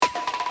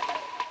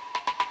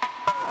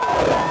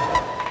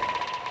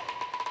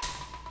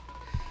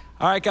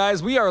All right,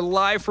 guys, we are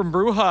live from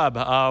Brew Hub.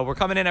 We're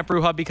coming in at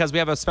Brew Hub because we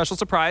have a special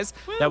surprise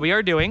that we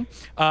are doing.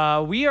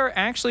 We are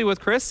actually with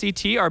Chris,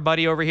 CT, our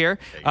buddy over here.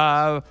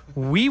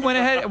 We went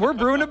ahead. We're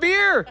brewing a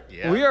beer.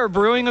 Yeah. We are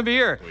brewing a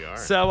beer. We are.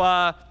 So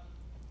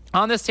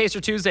on this Taster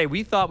Tuesday,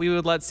 we thought we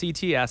would let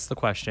CT ask the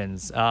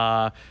questions.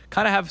 Kind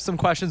of have some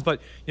questions,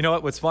 but you know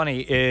what? What's funny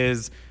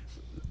is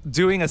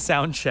doing a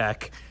sound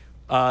check.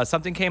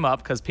 Something came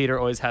up because Peter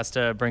always has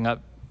to bring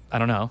up. I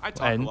don't know. I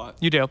talk a lot.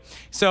 You do.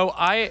 So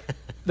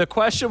the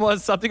question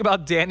was something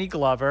about Danny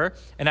Glover,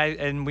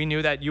 and we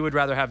knew that you would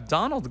rather have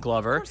Donald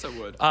Glover. Of course I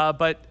would.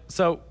 But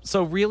so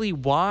really,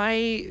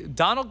 why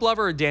Donald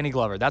Glover or Danny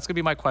Glover? That's gonna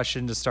be my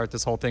question to start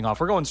this whole thing off.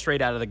 We're going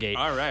straight out of the gate.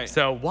 All right.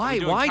 So Are why we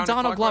doing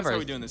Donald counterclockwise? Glover? How are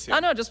we doing this here? I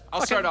know. Just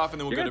I'll start off and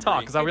then we'll you're go to gonna talk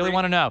Bree. because I Hey, really Bree.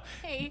 want to know.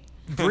 Hey.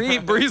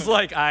 Bree's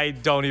like, I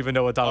don't even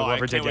know what Donald Oh, I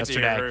Glover did can't wait to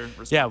hear yesterday. her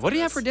response Yeah, to what do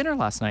you have this. for dinner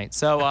last night?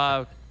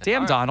 So,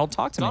 damn, right. Donald,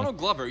 talk to me. Donald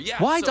Glover, yeah.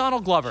 Why so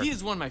Donald Glover? He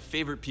is one of my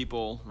favorite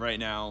people right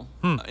now,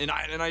 and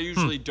I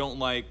usually don't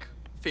like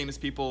famous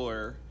people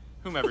or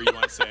whomever you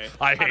want to say.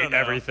 I don't hate know.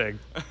 everything.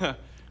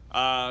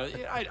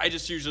 I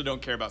just usually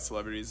don't care about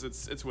celebrities.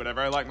 It's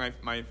whatever. I like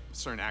my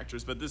certain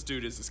actors, but this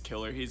dude is this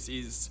killer.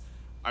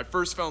 I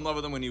first fell in love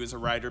with him when he was a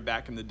writer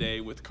back in the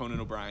day with Conan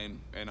O'Brien,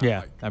 and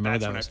Yeah, I remember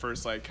that's that when was- I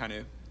first kind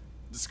of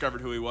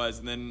discovered who he was.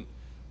 And then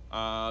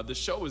the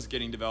show was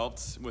getting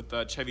developed with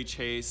Chevy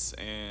Chase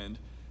and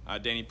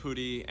Danny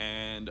Pudi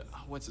and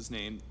what's his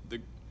name,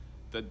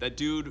 that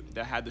dude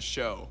that had the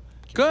show.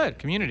 Good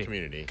community.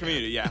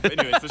 Community, yeah. But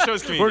anyways, the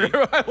show's Community.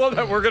 I love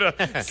that we're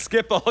gonna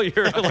skip all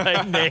your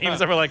like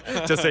names and we're like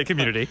just say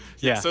community.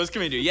 Yeah. So it's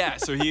Community, yeah.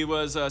 So he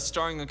was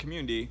starring in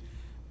Community.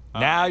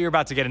 Now you're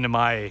about to get into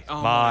my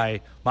Oh,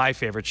 my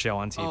favorite show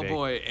on TV. Oh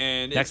boy,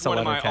 and Next it's to one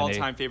of my Letterkenny.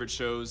 all-time favorite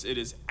shows. It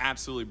is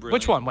absolutely brilliant.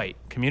 Which one? Wait,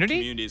 Community?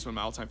 Community is one of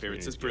my all-time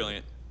favorites. It's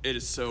brilliant. It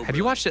is so. Have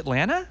you watched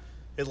Atlanta?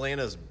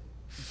 Atlanta's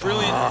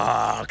Brilliant.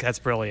 Fuck, that's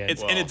brilliant.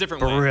 It's in a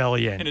different way.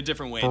 Brilliant. In a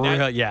different way.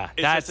 Yeah,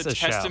 it's that's just a a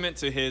show. testament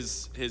to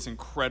his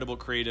incredible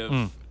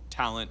creative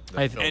talent.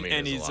 I- filming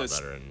and is he's a lot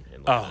just. better in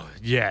Oh Atlanta.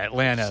 yeah,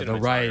 Atlanta, the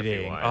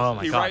writing. Cinematography-wise, Oh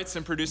my He god. writes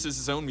and produces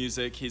his own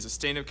music. He's a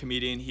stand-up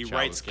comedian. He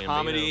writes Gambino.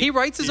 comedy. He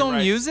writes his own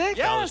music?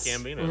 Yes.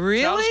 Childish Gambino.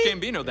 Really? Childish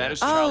Gambino. That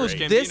is Oh, Childish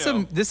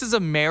Gambino. this is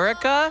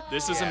America.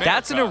 This is America.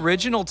 That's an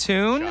original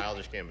tune.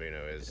 Childish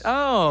Gambino is.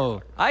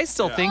 Oh, I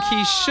still think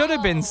he should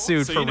have been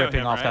sued So for you know ripping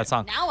him, off right? that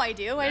song. Now I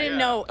do. I didn't yeah.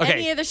 know Okay,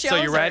 any of the so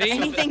shows you or ready?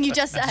 anything you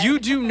just said. You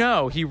do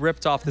know he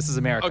ripped off This Is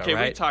America, Okay, we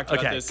right? talked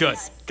about okay, this. good,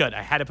 Yes. good.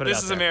 I had to put it out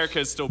This is there. America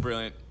is still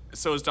brilliant.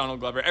 So is Donald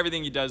Glover.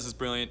 Everything he does is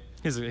brilliant.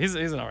 He's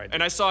an alright.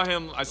 And I saw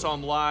him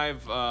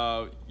live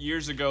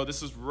years ago.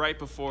 This was right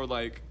before,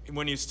 like,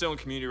 when he was still in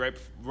Community,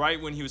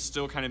 right when he was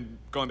still kind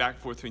of going back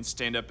and forth between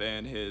stand-up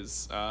and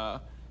his,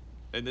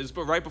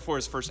 but right before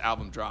his first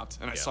album dropped.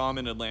 And I saw him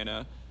in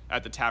Atlanta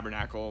at the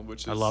Tabernacle,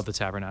 which is I love the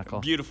Tabernacle.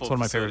 beautiful. It's one of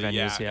my favorite facility.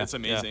 venues. Yeah, it's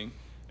amazing.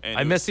 And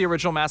I it miss was- the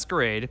original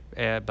Masquerade,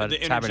 but the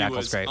energy Tabernacle's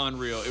was great.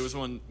 unreal. It was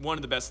one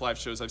of the best live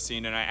shows I've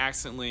seen, and I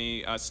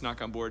accidentally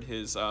snuck on board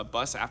his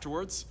bus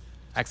afterwards.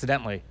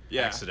 Accidentally.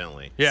 Yeah.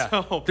 Accidentally. Yeah.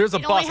 So- There's a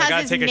It bus. only I has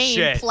gotta his take a name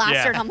shit.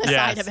 plastered Yeah. on the Yes.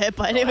 side of it,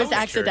 but it was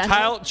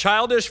accidental.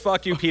 Childish.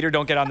 Fuck you, Peter.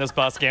 Don't get on this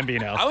bus,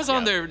 Gambino. I was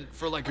on there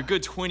for like a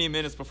good 20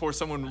 minutes before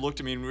someone looked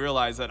at me and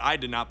realized that I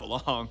did not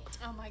belong.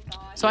 Oh my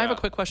god. So I have a Yeah.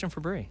 quick question for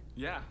Bree.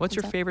 Yeah. What's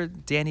your that?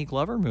 favorite Danny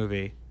Glover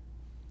movie?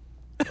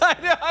 I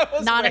know. I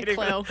was Not a waiting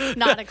for- clue.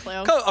 Not a clue.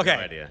 Okay.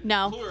 No idea.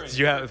 No. Do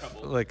you have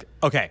like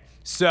okay?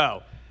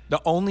 So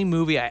the only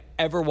movie I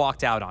ever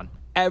walked out on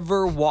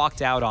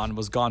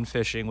was Gone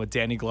Fishing with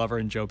Danny Glover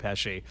and Joe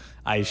Pesci.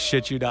 I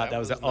shit you not. That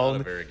was the was not a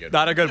only. very good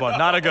Not a good one.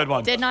 Not a good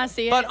one. Did not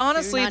see it. But Do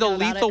honestly, not the know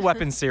about Lethal it.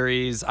 Weapon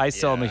series, I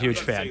still am a Yeah, huge I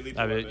was gonna say fan.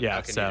 Lethal I mean, Weapon. yeah.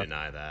 How can So you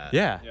deny that?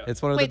 yeah, Yeah.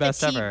 it's one of Wait, the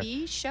best the ever.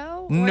 TV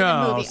show or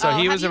No, the movie? so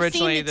he was have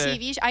originally you seen the the-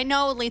 TV show? I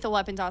know Lethal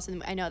Weapon's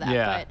awesome. I know that.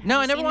 Yeah. But have No,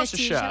 you I never seen watched the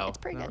TV show. It's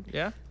pretty No. good.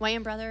 Yeah?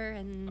 Wayans Brother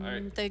and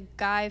Alright. the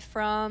guy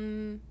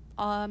from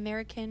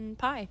American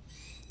Pie.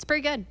 It's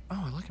pretty good. Oh,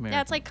 I like American.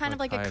 Yeah, it's like kind of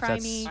like a Pie. If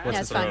that's- crimey- what's yeah, his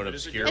it's name? fun. Throw an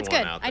obscure It's one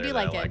good. out I there do that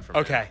like I it. like from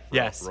Okay, there.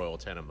 yes. Royal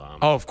Tenenbaum.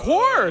 Oh, of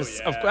course.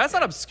 yeah. That's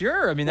not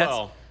obscure. I mean, that's.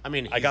 Well, I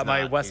mean, I he's got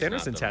my not- Wes he's not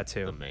Anderson the-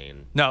 tattoo. The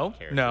main No,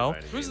 character no. by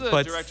any Who's means. the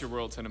But- director of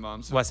World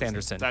Tenenbaums? Wes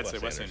Anderson. That's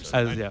Wes it, Wes Anderson.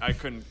 Anderson. Yeah. I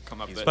couldn't come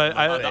up with it. But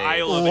I, the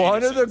Isle of one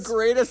of the Innocence.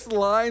 greatest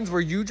lines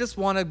where you just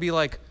want to be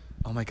like,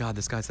 oh my God,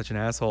 this guy's such an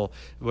asshole,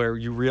 where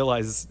you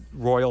realize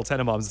Royal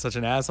Tenenbaums is such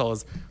an asshole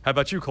is, how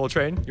about you,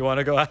 Coltrane? You want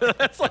to go out?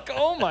 It's like,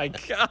 oh my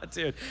God,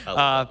 dude. I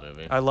love that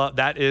movie. I love,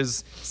 that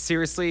is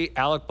seriously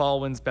Alec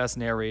Baldwin's best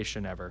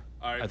narration ever.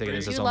 All right, I think it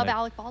is Bree. his You own love name.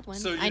 Alec Baldwin.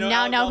 So you I know now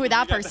Alec know who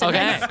that Baldwin, you person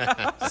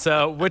got Okay.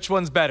 So which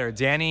one's better,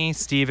 Danny,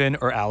 Steven,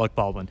 or Alec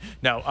Baldwin?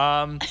 No.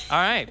 All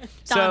right.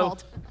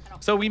 Donald.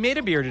 So we made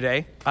a beer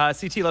today.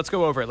 CT, let's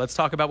go over it. Let's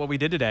talk about what we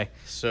did today.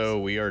 So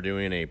we are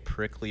doing a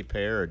prickly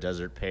pear, or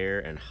desert pear,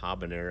 and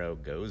habanero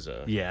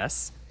goza.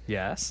 Yes.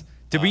 Yes.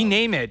 Did we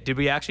name it? Did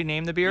we actually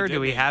name the beer? We did Do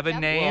we name have a Yep.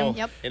 name? Well,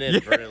 Yep.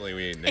 inadvertently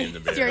we named the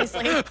beer.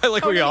 Seriously. I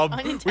like we all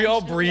Totally we all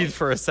unintentional. breathed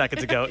for a second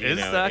to go. You Is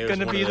know, that it was going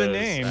to one be of the those,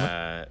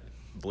 name?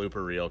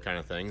 blooper reel kind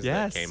of things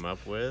Yes. that came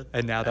up with.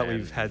 And now that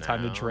we've had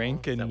time to now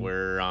drink and- that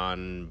we're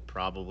on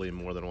probably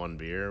more than one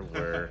beer,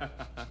 we're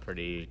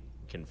pretty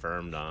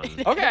confirmed on.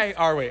 Okay,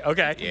 are we?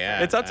 Okay.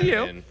 Yeah, It's up to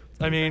you. mean,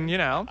 I mean, you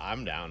know.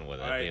 I'm down with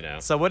it, Right. you know.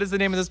 So what is the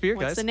name of this beer,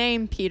 What's guys? the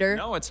name, Peter?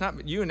 No, it's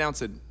not. You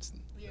announce it.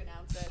 You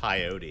announce it.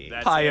 Peyote.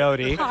 That's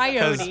Peyote.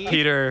 Because Peyote.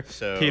 Peter,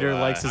 So, Peter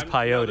likes his No,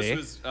 peyote.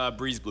 this was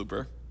Breeze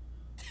Blooper.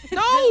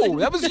 No,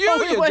 that was you,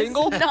 No, it you was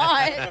dingle.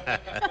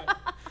 not.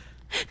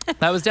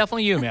 That was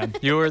definitely you, man.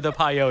 You were the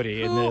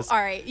peyote in Who, this. all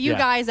right, you Yeah.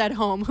 guys at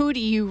home, who do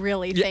you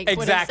really Yeah, think exactly.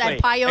 would have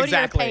said peyote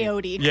exactly.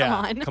 or peyote? Yeah,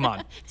 Come on. Come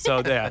on.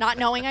 So there. Not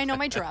knowing I know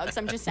my drugs,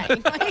 I'm just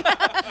saying.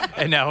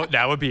 And now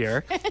a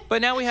beer.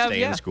 But now we have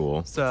Stay in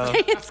school. So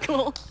It's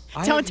cool.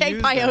 I Don't have take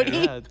used that,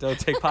 peyote. yeah, don't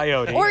take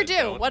peyote. Or Don't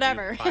do,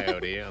 whatever.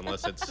 peyote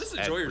unless it's Just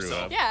at enjoy brew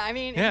yourself. up. Yeah, I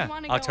mean, if Yeah, you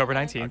want to go October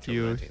on- 19th, October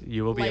you 19th.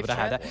 you will be Life able to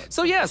have trip. that.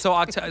 So yeah, so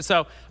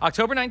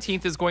October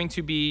 19th is going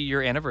to be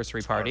your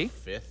anniversary Our party.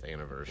 5th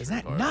anniversary. Isn't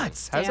that party.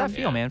 nuts? How does Damn. that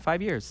feel, Yeah. man?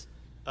 5 years.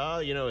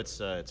 You know, it's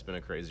been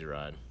a crazy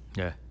ride.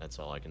 Yeah. That's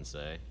all I can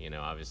say. You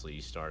know, obviously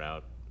you start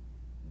out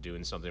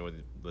doing something with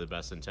the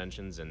best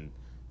intentions and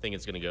think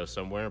it's going to go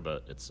somewhere,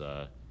 but it's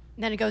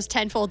Then it goes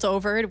tenfold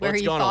over to where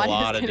it's you gone thought a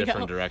lot it of was gonna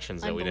different go.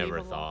 directions that we never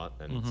Unbelievable. thought,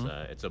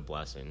 and it's a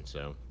blessing.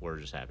 So we're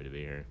just happy to be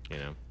here. You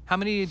know, How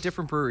many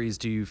different breweries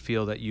do you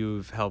feel that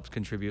you've helped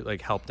contribute,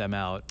 like help them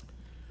out?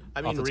 I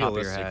Off mean, the top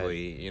of your head.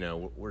 realistically, you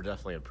know, we're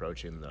definitely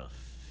approaching the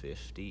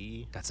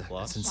 50 That's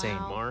plus insane.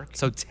 Wow. mark.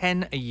 So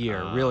 10 a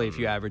year, really, if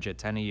you average it,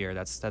 10 a year.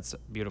 That's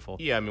beautiful.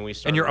 Yeah, I mean, we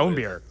started your own with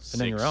beer,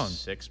 and then your own.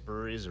 6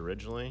 breweries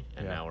originally,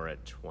 and Yeah. now we're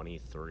at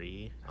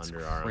 23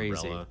 under our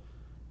crazy. umbrella.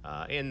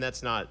 And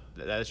that's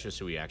just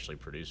who we actually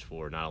produce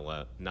for.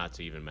 Not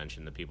to even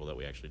mention the people that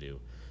we actually do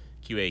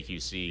QA,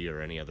 QC,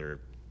 or any other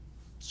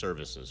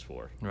services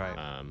for.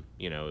 Right.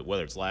 You know,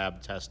 whether it's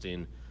lab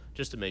testing,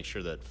 just to make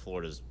sure that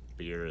Florida's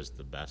beer is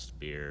the best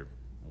beer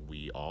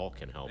we all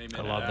can help. Amen.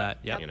 I love that.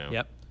 Yep. You know.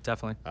 Yep.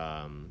 Definitely.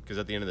 Because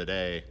at the end of the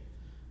day,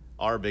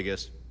 our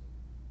biggest,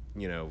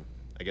 you know,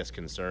 I guess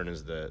concern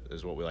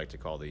is what we like to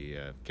call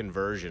the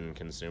conversion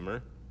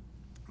consumer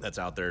that's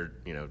out there,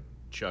 you know,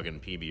 chugging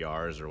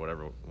PBRs or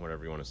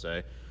whatever you want to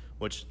say,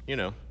 which, you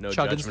know, no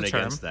Chugging's judgment the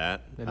term. against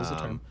that. It is a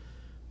term.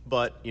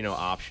 But, you know,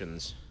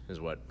 options is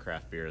what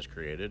craft beer has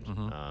created.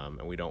 Mm-hmm.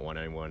 And we don't want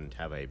anyone to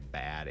have a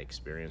bad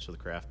experience with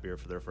craft beer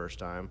for their first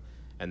time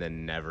and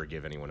then never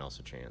give anyone else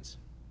a chance.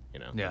 You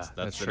know, Yeah, that's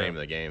that's the true. name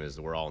of the game is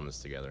we're all in this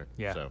together.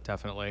 Yeah, so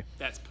definitely.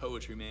 That's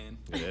poetry, man.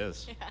 it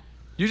is.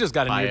 You just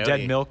got a new Peyote,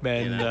 Dead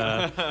Milkman. you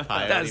know.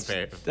 That's,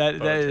 Peyote that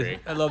poetry. is,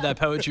 I love that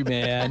poetry,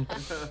 man.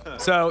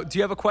 So, do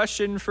you have a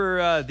question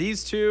for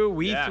these two?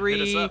 We Yeah, hit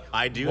three. us up.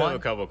 I do one? have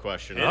a couple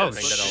questions. Oh I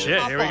think that'll-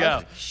 shit! Here we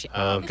go.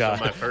 Oh So god.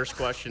 my first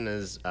question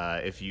is,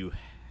 if you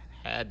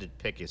had to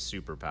pick a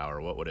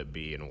superpower, what would it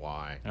be and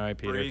why? All right,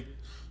 Peter. Bree,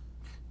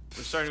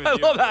 we're starting with I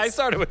you. love that. I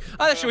started with.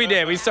 Oh, actually, we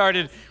did. We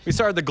started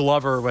the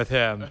Glover with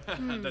him.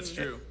 That's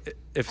true.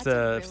 If That's the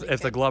a really if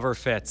the good- Glover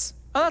fits.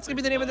 Oh, that's gonna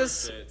be the name of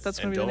this. Fits. That's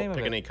gonna And be the don't name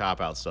pick of any it.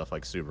 cop out stuff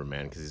like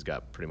Superman because he's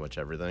got pretty much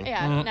everything.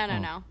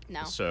 Yeah,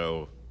 no.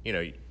 So you know,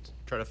 you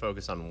try to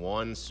focus on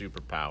one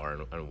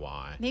superpower and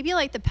why. Maybe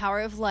like the power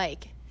of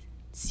like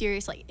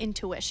serious like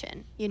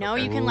intuition. You know,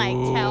 you can like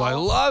Ooh, tell. I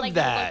love like,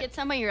 that. You look at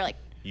somebody, you're like,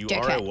 You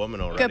dickhead. are a woman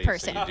already. Good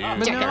person. So you do.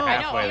 But You're no. I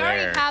know. halfway We there.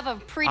 already have a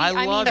pretty.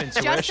 I love mean, just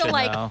to intuition,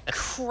 like though.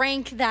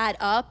 crank that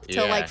up to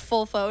Yeah. like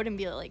full forward and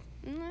be like,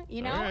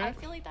 you know, Alright. I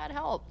feel like that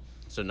helped.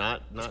 So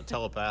not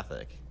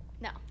telepathic.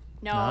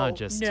 No,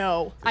 just-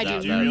 no. I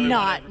that- do do you really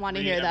not want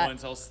to hear Everyone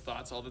that. else's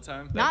thoughts all the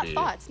time. Not be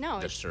thoughts. No,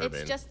 it's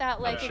disturbing. just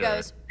that like I'm it sure.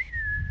 goes,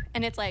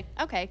 and it's like,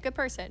 okay, good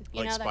person.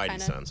 You Like know that Spidey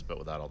kind of. sense, but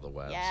without all the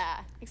webs.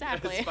 Yeah,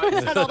 exactly.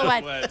 Spidey That's all the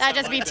sense. way. That'd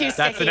just be too sticky.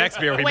 That's the next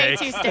beer we Way make.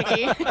 too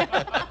sticky.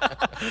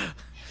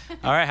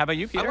 All right. How about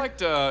you, I Peter?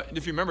 liked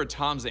if you remember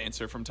Tom's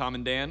answer from Tom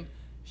and Dan.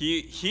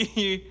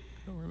 He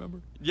don't remember.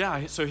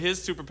 yeah. So his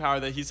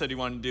superpower that he said he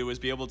wanted to do was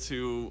be able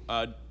to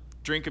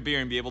drink a beer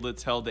and be able to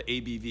tell the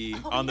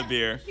ABV on the yeah.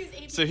 beer. He was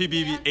ABV So he'd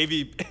be man.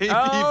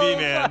 ABV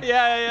man.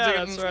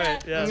 Yeah. It's That's like,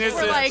 right. Yeah. This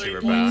We're is like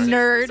superpower.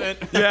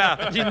 nerd.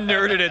 Yeah. He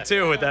nerded it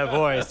too with that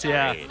voice.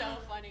 Yeah. Great. So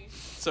funny.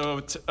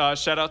 So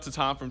shout out to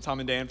Tom from Tom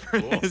and Dan for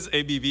his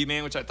ABV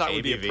man, which I thought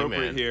would be ABV appropriate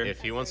man. here.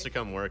 If he wants to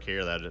come work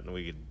here, that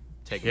we could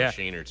take a Yeah.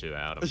 machine or two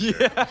out. I'm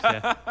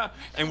sure.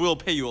 And we'll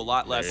pay you a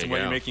lot less There than you what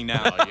go. you're making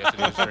now. All you have to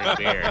do is drink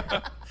beer.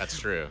 That's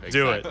true.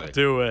 Do Exactly. it.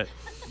 Do it.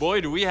 Boy,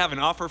 do we have an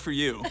offer for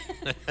you.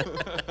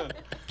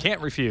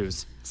 Can't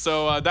refuse.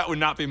 So that would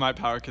not be my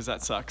power because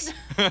that sucks.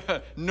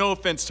 No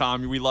offense,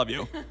 Tom. We love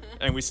you,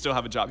 and we still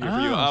have a job here for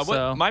you. Oh,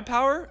 so- What my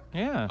power?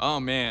 Yeah. Oh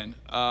man,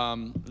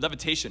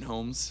 levitation,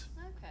 Holmes.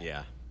 Okay.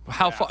 Yeah.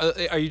 How far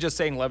are you just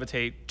saying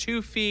levitate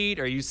 2 feet?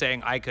 Or are you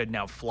saying I could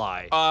now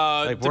fly?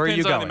 Depends where are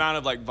you on going? the amount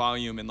of like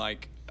volume and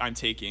like I'm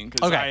taking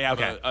because Okay, I have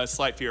okay. a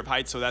slight fear of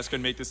heights, so that's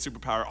going to make this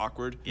superpower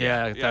awkward.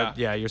 yeah,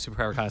 yeah. your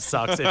superpower kind of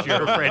sucks if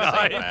you're afraid of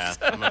heights.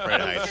 Yeah, I'm afraid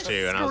of heights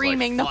too. And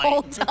Screaming I the was like,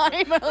 whole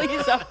time while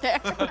he's up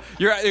there.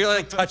 You're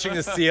like touching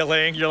the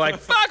ceiling. You're like,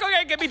 fuck,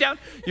 okay, get me down.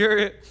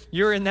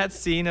 You're in that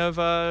scene of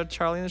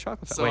Charlie and the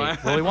Chocolate Factory.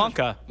 Wait, Willy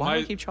Wonka. Why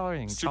do I keep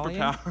Charlie?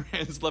 Superpower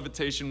is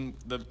levitation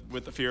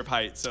with the fear of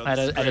height. So At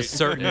a great.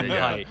 certain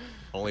height.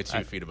 Only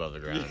 2 feet above the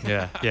ground.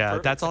 Yeah.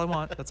 That's all I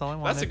want. That's all I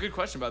want. That's a good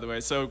question, by the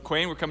way. So,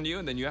 Quayne, we're coming to you,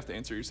 and then you have to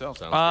answer yourself.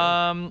 Sounds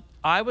good.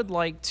 I would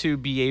like to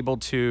be able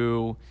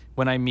to,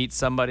 when I meet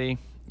somebody,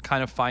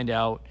 kind of find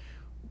out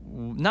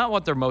not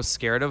what they're most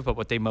scared of, but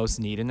what they most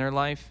need in their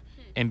life,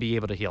 and be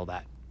able to heal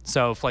that.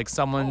 So if like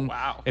someone,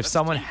 wow. if That's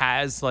someone deep.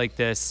 has like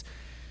this,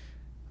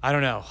 I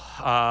don't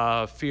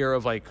know, fear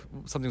of like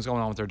something's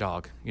going on with their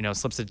dog,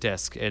 slips a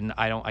disc, and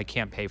I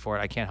can't pay for it,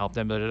 I can't help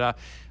them,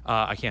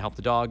 I can't help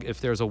the dog. If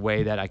there's a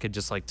way that I could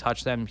just like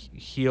touch them,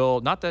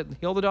 heal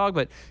the dog,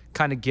 but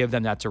kind of give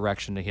them that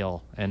direction to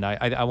heal. And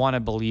I want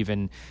to believe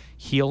in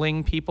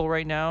healing people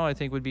right now. I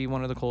think would be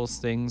one of the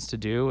coolest things to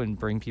do and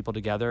bring people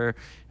together.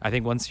 I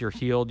think once you're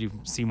healed, you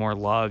see more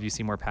love, you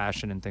see more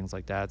passion and things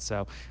like that.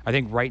 So I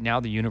think right now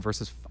the universe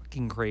is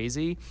fucking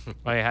crazy.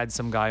 I had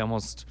some guy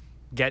almost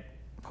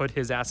put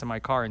his ass in my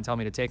car and tell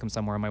me to take him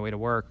somewhere on my way to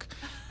work,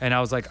 and I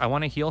was like, I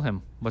want to heal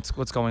him. What's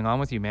going on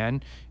with you,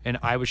 man? And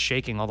I was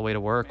shaking all the way to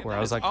work, where I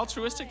was like,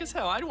 altruistic as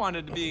hell. I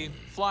wanted to be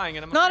flying,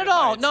 and I'm not at afraid of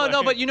all. heights. No,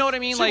 Like, but you know what I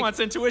mean. She Like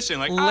wants intuition.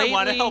 Like lately, I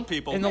want to help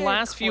people. In the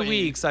last few Quayne.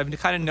 weeks, I've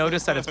kind of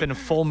noticed that it's been a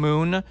full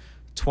moon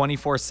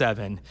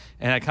 24/7,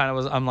 and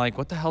I'm like,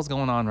 what the hell's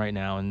going on right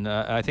now? And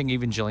I think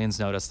even Jillian's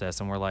noticed this,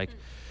 and we're like,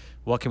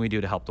 what can we do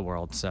to help the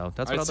world? So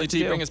that's All what right, I'd like CT, to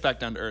do. bring us back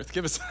down to earth.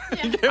 Give us.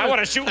 I want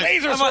to shoot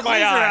lasers I from want my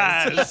laser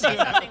eyes. Something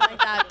like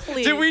that,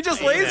 please. Did we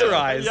just laser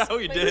eyes? Yeah,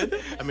 we did.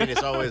 I mean,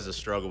 it's always a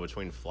struggle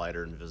between flight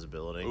or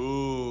invisibility.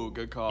 Ooh,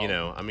 good call.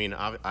 I mean,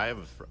 I have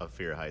a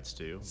fear of heights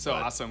too. So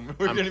but awesome.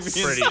 We're I'm gonna be in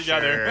pretty this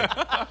together.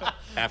 sure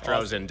after I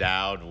was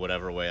endowed,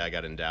 whatever way I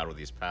got endowed with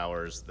these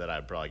powers, that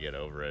I'd probably get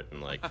over it in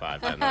like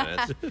 5-10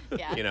 minutes.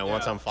 Yeah.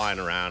 Once Yeah. I'm flying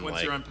around, Once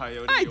like you're on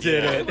peyote, I you'll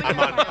did be- it. I'm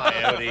on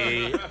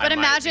peyote. But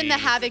imagine the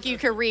havoc you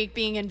could wreak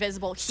being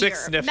invisible here.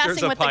 6 snifters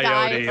messing of with the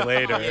peyote guys.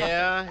 later.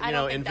 Yeah, I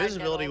don't think that'd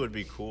invisibility go. would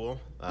be cool.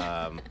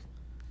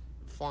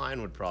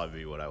 Flying would probably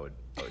be what I would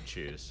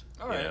choose.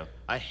 All right.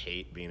 I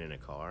hate being in a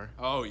car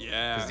Oh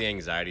yeah. because the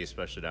anxiety,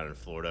 especially down in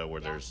Florida,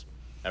 where there's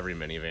every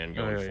minivan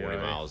going Oy, 40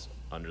 oy. miles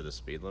under the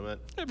speed limit.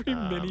 Every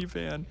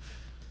minivan.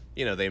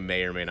 They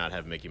may or may not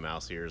have Mickey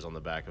Mouse ears on the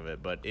back of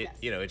it, but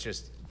it's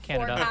just 4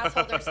 Canada. pass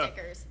holder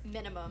stickers,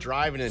 minimum.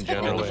 driving in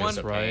general the is one- just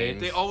a right? pain.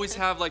 They always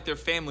have like their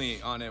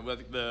family on it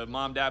with the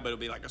mom, dad, but it'll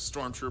be like a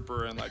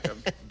stormtrooper and like a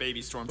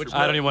baby stormtrooper.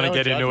 I don't even want to No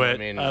get into judgment. it. I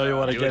mean, I don't even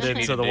want to do what get you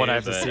need into the to one I do,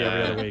 have to but, see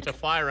every other week. To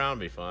fly around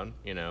would be fun.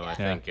 I Yeah.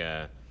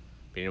 think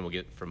being able to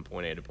get from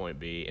point A to point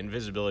B,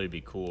 invisibility would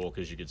be cool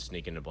because you could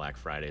sneak into Black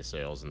Friday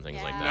sales and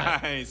things like Yeah.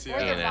 that. Nice. Or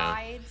Yeah. the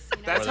rides.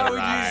 That's Or how the we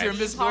use your rides.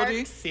 invisibility.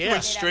 Parks. You Yeah.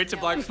 went straight to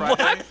Black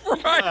Friday. Friday.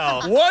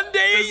 Right. One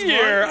day a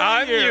year,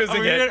 I'm using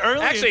I'm it. gonna get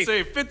early Actually, and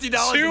save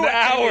 $50. 2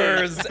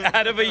 hours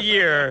out of a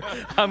year,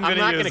 I'm I'm gonna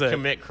not use going to it.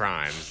 commit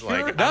crimes.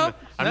 Like No,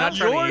 I'm not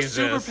trying Your to use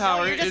this.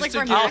 superpower You're just is like to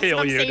for do- I'll maximum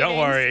heal you, don't savings.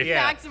 worry.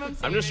 Yeah. Maximum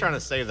savings. I'm just trying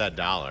to save that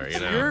dollar.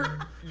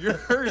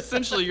 Your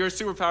essentially your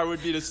superpower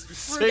would be to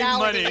save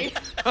Frugality. money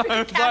on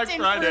Black Captain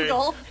Friday.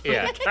 Frugal.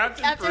 Yeah.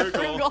 Captain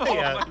Frugal.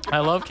 Yeah. I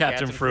love Captain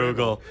Captain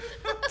Frugal.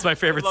 It's my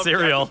favorite Love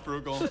cereal.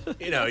 Captain Frugal.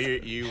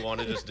 You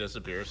want to just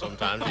disappear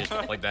sometimes, just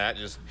like that,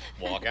 just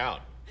walk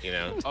out.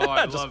 Oh,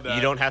 I love that.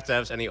 You don't have to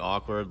have any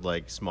awkward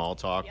small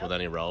talk with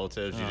any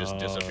relatives. You just Oh,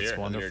 disappear. that's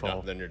and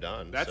wonderful. Then you're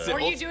done. That's So- Or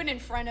you do it in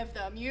front of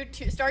them. You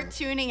start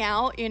tuning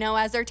out,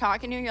 as they're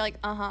talking to you. You're like,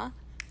 uh-huh.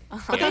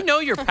 But they know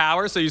your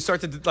power, so you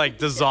start to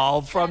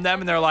dissolve from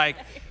them, and they're like,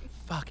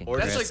 "Fucking Or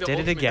Chris That's like the did it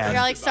ultimate again."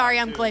 You're like, sorry,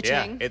 I'm Yeah,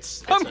 glitching.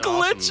 it's I'm an awesome-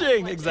 glitching.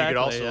 You Exactly. You could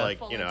also yeah. I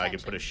Full could attention.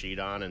 put a sheet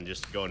on and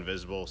just go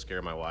invisible,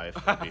 scare my wife.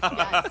 It'd be fun.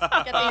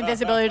 Yes. Get the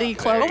invisibility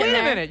cloak Oh, in wait a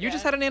there. minute! You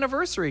just had an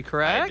anniversary,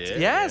 correct? I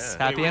did, Yes.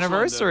 yeah. Happy Wait, which one?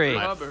 anniversary. The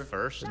My Rubber.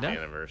 first No.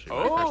 anniversary.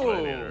 My first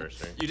wedding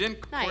anniversary. You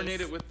didn't coordinate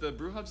Nice. it with the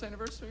Brew Hub's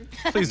anniversary?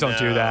 Please don't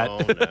do that. No.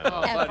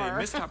 Oh, buddy, Ever.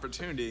 missed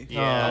opportunity.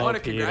 Yeah. I want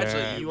to Peter.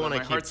 congratulate you. You but want to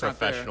my keep heart's not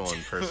there. professional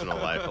and personal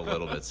life a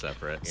little bit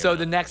separate. you So know?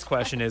 the next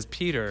question is,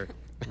 Peter,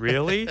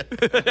 really?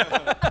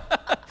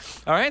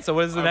 All right. So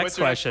what is the next what's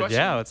your next question? question?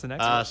 Yeah. What's the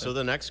next question? So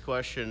the next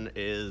question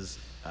is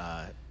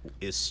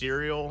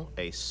cereal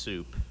a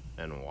soup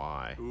and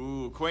why?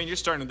 Ooh, Quayne, you're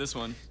starting with this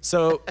one.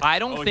 So I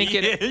don't think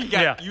it. You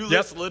Yep.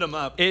 just lit him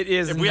up. It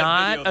is If we have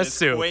not video of a this,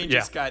 soup. Quayne Yeah.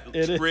 just got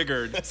It is.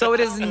 triggered. So it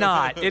is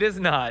not. It is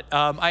not.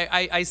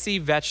 I see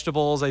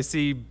vegetables. I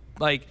see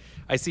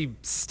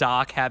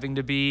stock having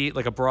to be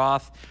like a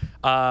broth.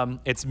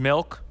 It's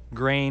milk,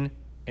 grain,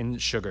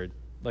 and sugared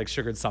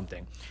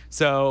something.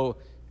 So,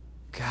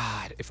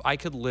 God, if I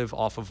could live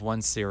off of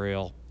one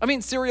cereal, I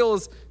mean,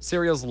 cereal's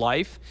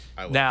life.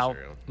 I love now,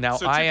 cereal. now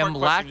So I am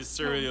two-part question is lact.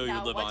 cereal you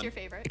Now, live what's on. your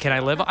favorite? Can I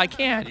live? I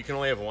can't. You can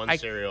only have one I-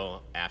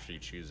 cereal after you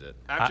choose it.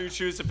 After you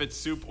choose if it's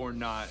soup or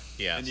not.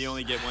 Yes. And you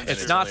only get one It's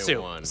There's not only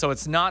soup. one. So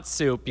it's not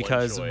soup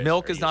because One choice.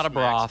 milk Are is you not a Smacks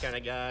broth. kind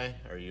of guy?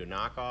 Are you a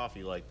knockoff?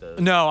 You like the?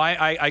 No,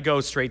 I go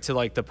straight to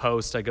like the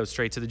Post. I go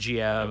straight to the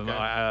GM.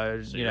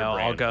 Okay. So You you're a know,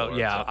 I'll brand go. whore.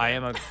 Yeah, It's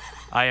okay.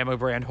 I am a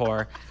brand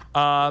whore.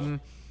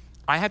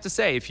 I have to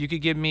say, if you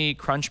could give me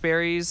Crunch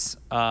Berries,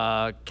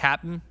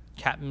 Captain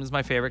is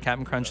my favorite.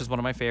 Captain Crunch is one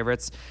of my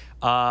favorites.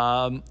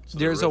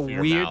 There's the a roof of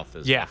your weird, mouth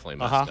is yeah, definitely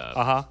messed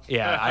up.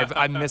 yeah.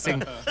 I'm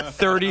missing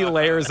 30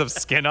 layers of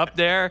skin up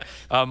there.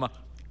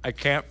 I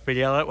can't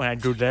feel it when I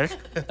do this.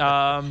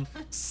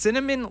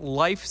 Cinnamon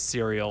Life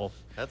cereal.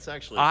 That's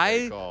actually a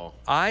good call.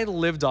 I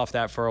lived off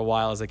that for a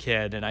while as a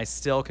kid, and I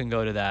still can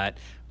go to that.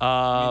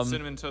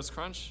 Cinnamon Toast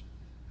Crunch?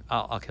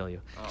 I'll kill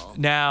you. Oh,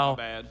 Now, my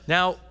bad.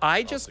 now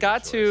I just a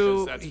got good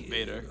to. That's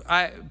Vader.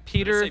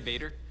 Peter. Did I say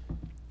Vader?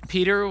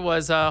 Peter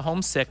was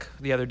homesick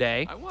the other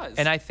day. I was.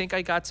 And I think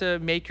I got to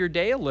make your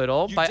day a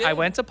little. You I did.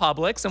 went to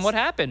Publix, and what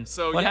happened?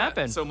 So what yeah,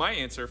 happened? So my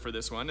answer for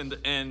this one,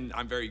 and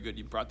I'm very good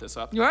you brought this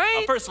up.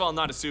 Right? First of all,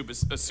 not a soup.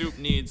 A soup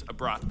needs a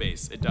broth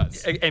base. It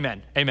does.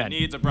 Amen. Amen.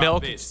 needs a broth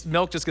milk. base.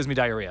 Milk just gives me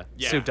diarrhea.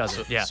 Yeah. Soup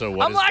doesn't. Yeah. so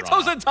what I'm is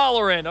lactose broth?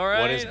 intolerant. All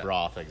right. What is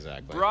broth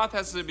exactly? Broth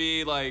has to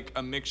be like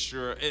a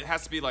mixture. It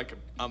has to be like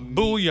a meat.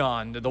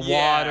 Bouillon, the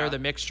Yeah. water, the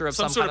mixture of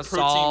Some some sort kind of of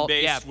protein salt.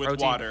 based Yeah, with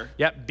protein. water.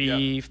 Yep,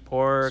 beef,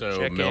 pork, So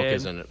chicken. milk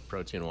isn't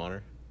protein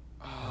water?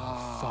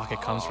 Fuck,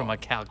 it comes from a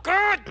cow.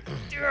 God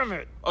damn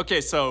it.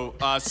 Okay, so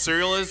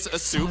cereal is a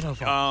soup.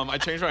 of a I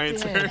changed my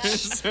answer.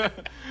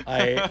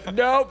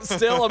 Nope.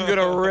 Still, I'm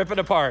gonna rip it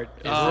apart.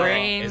 Is there a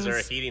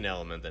Grains. heating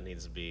element that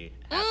needs to be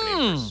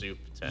happening for soup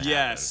to happen?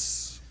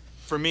 Yes.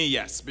 For me,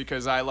 yes,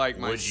 because I like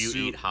my Would you soup.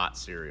 eat hot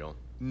cereal?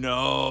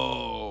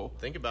 No.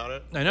 Think about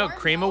it. I know Warm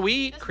cream of milk.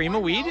 wheat. Just Cream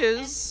of warm wheat milk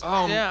is.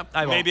 and- Yeah,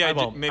 I won't. Maybe I,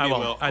 won't. do, maybe I I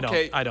won't. will. I don't.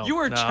 Okay, I don't. You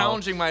are No.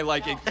 challenging my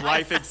life I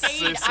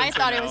existence.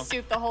 thought it now. was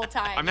soup the whole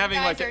time. I'm having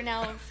you guys like a- are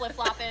now flip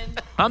flopping.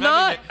 I'm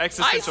not. having an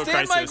existential I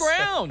stand my crisis.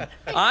 ground.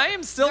 I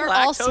am still They're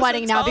all lactose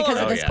sweating now because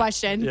of intolerant. this yeah.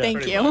 question. Yeah, Thank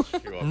Pretty you. much.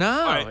 You're welcome. No.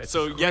 All right, it's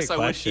so a great yes, I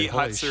would question. eat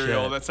hot Holy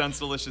cereal. shit. That sounds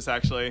delicious,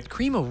 actually.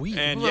 Cream of wheat.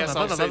 And yes,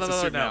 I'll say it's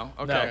a soup now.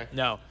 Okay.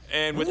 No.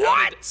 And without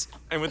What?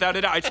 And without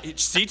it,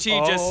 CT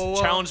Oh,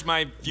 just challenged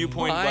my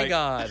viewpoint, My like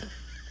God.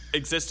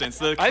 existence.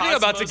 The I think I'm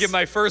about to cosmos- give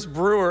my first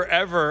brewer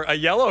ever a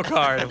yellow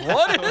card.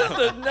 What is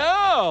it?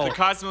 No. The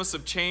cosmos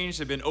have changed.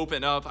 Have been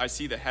opened up. I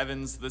see the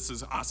heavens. This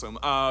is awesome.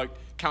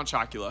 Count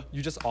Chocula.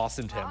 You just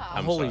awesomed him.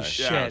 I'm Holy sorry.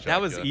 shit. Yeah, that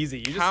was Chocula. easy.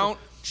 You just Count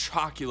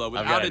Chocula, I've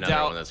without got a another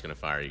doubt. one that's gonna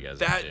fire you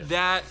guys. up, too.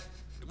 That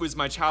was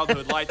my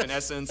childhood life in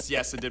essence.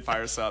 Yes, it did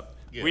fire us up.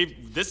 Good.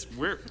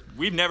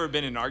 We've never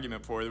been in an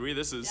argument before.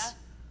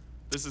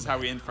 This is how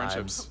we end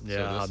friendships. Yeah,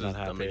 So I'm this not is-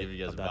 happy. I'm gonna give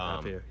you guys I'm a not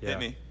bomb. happy. Yeah. Hit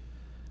me.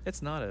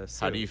 It's not a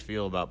How do you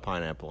feel about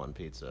pineapple on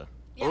pizza?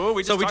 Oh,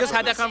 we So we talked just about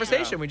had that this.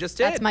 conversation. Yeah. We just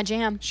did. That's my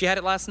jam. She had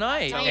it last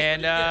night. That's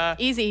And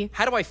Easy.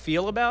 how do I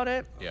feel about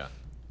it? Yeah.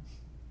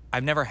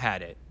 I've never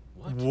had it.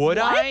 Would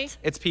I? What?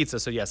 It's pizza,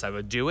 so yes, I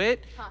would do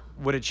it. Huh.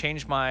 Would it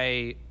change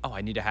my? Oh,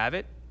 I need to have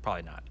it.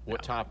 Probably not.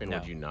 What No. topping No.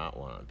 would you not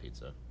want on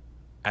pizza?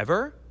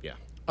 Ever? Yeah.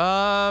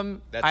 That's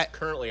That's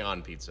currently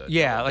on pizza.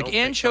 yeah, Don't like pick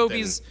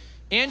anchovies. something-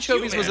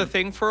 Anchovies was a Human.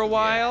 thing for a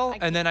while,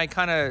 I and then I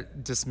kind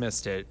of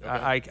dismissed it.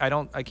 I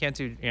can't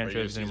do Are you a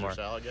anchovies Caesar anymore.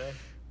 salad guy?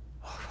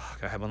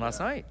 I had one last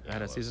night. I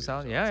had I a love Caesar Caesar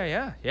salad. salad.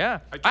 Yeah.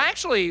 I can't-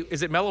 Actually,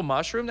 is it Mellow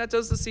Mushroom that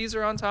does the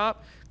Caesar on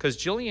top? Because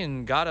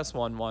Jillian got us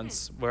one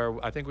once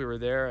where I think we were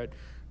there at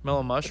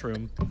Mellow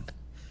Mushroom.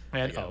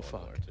 And got oh one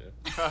fuck. more,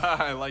 too.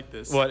 I like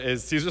this. What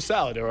is Caesar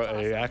salad or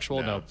a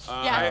actual no?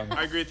 Yeah.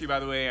 I agree with you. By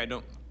the way,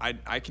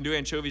 I can do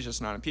anchovies,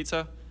 just not on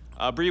pizza.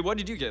 Bree, what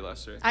did you get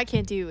last year? I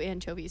can't do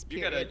anchovies, You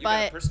period. got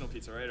a but personal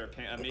pizza, right? Or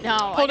meat? No.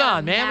 Hold I got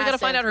on, man. We gotta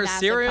find out her massive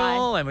cereal,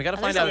 pie. and we gotta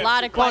There's find out. a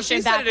lot of Well, she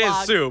question said it is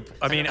backlog. soup.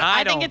 I mean,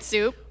 I don't. think it's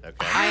soup. Okay.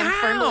 I am a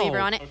firm How? believer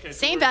on it. Okay, so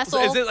Same we're- vessel,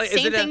 Is it like- is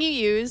same it a- thing you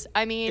use.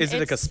 I mean, Is it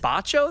a it's-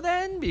 gazpacho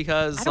then?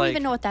 Because I don't like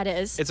even know what that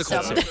is. it's a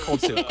cold so- soup.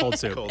 Cold soup. Cold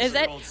soup. Cold Is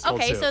it? Cold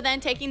Okay, soup. so then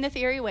taking the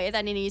theory away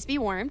that it needs to be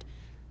warmed.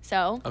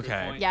 So,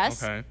 Okay. point.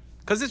 yes. Okay.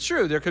 Because it's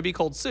true. There could be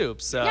cold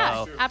soup. So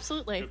Yeah, True.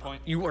 absolutely. Good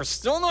point. you are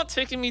still not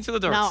taking me to the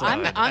dark No,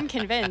 side. I'm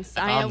convinced.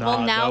 I I'm will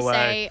not, now no way.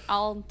 say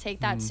I'll take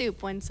that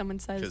soup when someone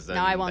says Because then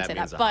no. I won't that say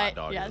means that. a But hot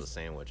dog is a yes.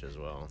 sandwich as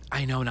well.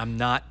 I know, and I'm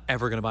not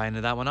ever gonna buy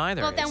into that one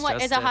either. Well, then It's what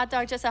just is a hot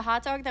dog? Just a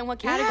hot dog? Then what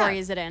category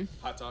is it in?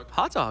 Hot dog.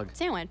 Hot dog.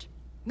 Sandwich.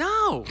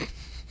 No,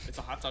 It's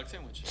a hot dog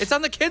sandwich. it's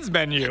on the kids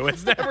menu.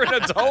 It's never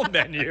an adult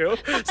menu.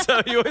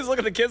 So you always look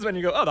at the kids menu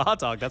and go, oh, the hot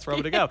dog. That's where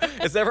I'm gonna go.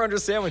 It's never under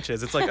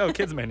sandwiches. It's like, oh,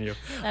 kids menu.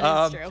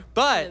 That is true.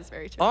 But That is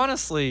very true.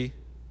 honestly,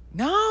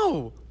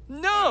 no,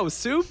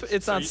 soup.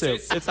 It's So not you say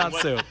soup. It's not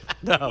what- soup.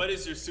 No. What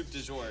is your soup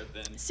du jour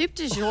then? Soup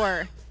du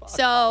jour. all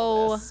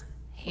So, this.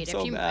 hate I'm if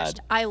so you mad. missed.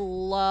 I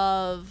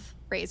love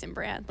Raisin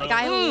Bran. Like,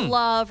 I Mm.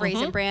 love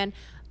Raisin Bran.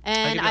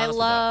 And can be I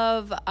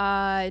honest with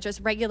love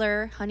just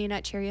regular Honey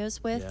Nut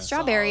Cheerios with Yeah.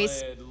 strawberries.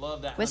 Solid.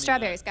 Love that With honey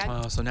strawberries, nut.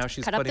 guys. Oh, so now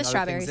she's Cut up putting the other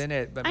strawberries. things in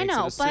it, but I makes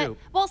know, it a but soup.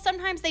 well,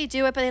 sometimes they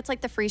do it, but it's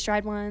like the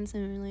freeze-dried ones,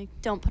 and like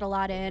don't put a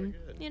lot in.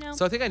 You know.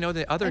 So I think I know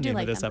the other I do name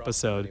like of this them.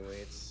 episode.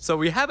 Weights. So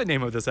we have a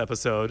name of this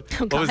episode.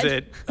 Oh, what was God.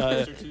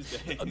 it?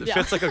 Tuesday. Yeah.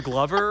 Fits like a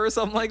Glover or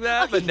something like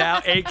that, but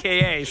now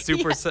AKA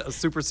super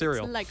super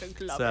cereal. Like a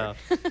Glover.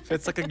 So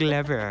fits like a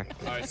Glover.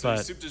 All right, so your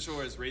But soup du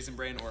jour is raisin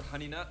bran or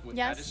honey nut with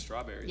Yes. added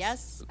strawberries.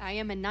 Yes, I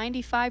am a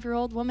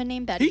 95-year-old woman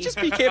named Betty. he just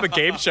became a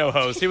game show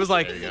host. He was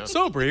like, There you go.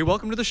 "So Bree,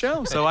 welcome to the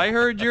show. So I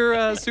heard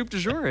your soup du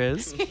jour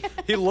is."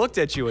 He looked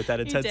at you with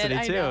that intensity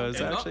I too. know. It was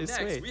And actually up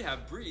next, sweet. we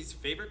have Bree's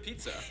favorite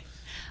pizza.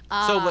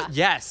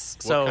 Yes.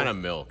 What So kind of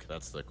milk?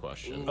 That's the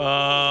question.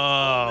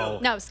 oh,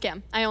 No,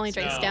 Skim. I only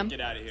drink Skim.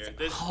 Get out of here.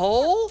 This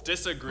whole.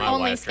 disagree. My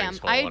Only wife drinks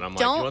Skim. whole, I and I'm like,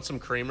 don't- you want some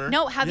creamer?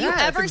 No, have Yeah, you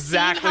that's ever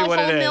exactly seen how what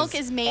it whole is. milk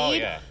is made? Oh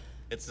yeah,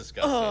 it's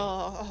disgusting.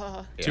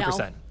 Yeah.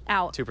 2%.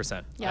 Out.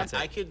 2%. Yeah. That's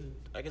it.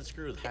 I could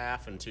screw with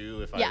half and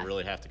 2 if Yeah. I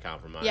really have to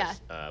compromise. Yeah.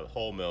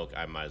 Whole milk,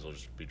 I might as well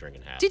just be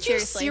drinking half. Did you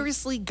Seriously.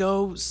 seriously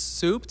go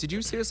soup? Did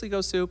you seriously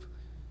go soup?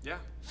 Yeah.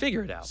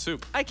 Figure it out.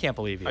 Soup. I can't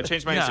believe you. I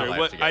changed my No. answer. Life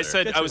What I together.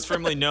 said, I was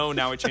firmly no.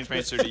 Now I changed my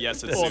answer to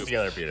yes. It's Pull it soup.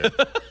 together, Peter.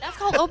 That's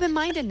called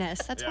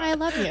open-mindedness. That's why I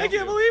love you. I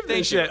can't believe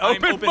this Thank you. shit. I'm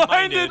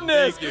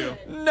Open-mindedness. open-minded.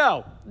 Thank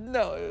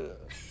No.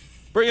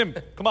 Bring him.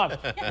 Come on.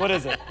 What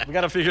is it? We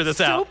got to figure this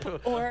out.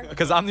 Soup or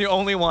Because I'm the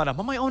only one. I'm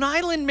on my own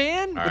island,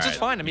 man. All which is right,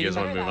 fine. I mean, you guys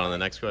want to move on to the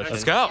next question?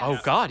 let's go. Oh,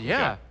 God,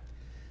 yeah.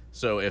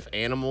 So, if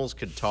animals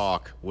could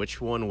talk,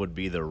 which one would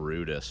be the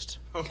rudest?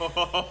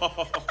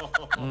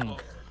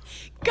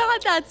 God,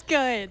 that's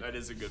good. That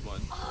is a good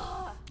one.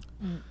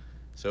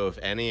 So, if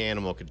any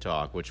animal could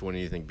talk, which one do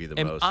you think would be the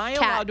Am most? I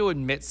Cat. allowed to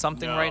admit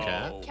something right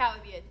now? No. Cat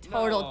would be a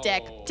total No.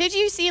 dick. Did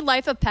you see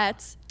Life of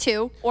Pets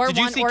 2 or Did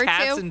you 1 see or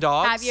Cats 2? and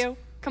Dogs? Have you?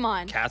 Come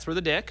on. Cats were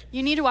the dick.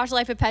 You need to watch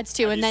Life of Pets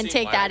 2 and you then seen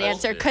take that Bible,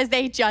 answer dude? because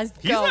they just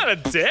He's go. not a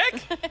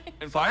dick.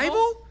 And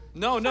Bible?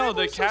 No, no,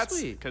 the Fievel's so cats.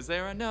 sweet. Because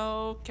there are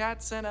no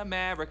cats in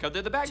America.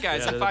 They're the bad guys.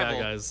 Yeah, like they're the bad Fievel.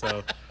 guys,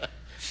 so.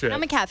 Shit.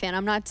 I'm a cat fan.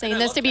 I'm not saying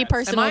And I this love to be cats.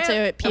 personal Am I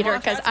to a- Peter Come on,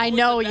 because cats I are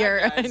know always the you're.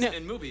 bad I guys know.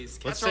 in movies.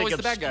 Let's Cats are always take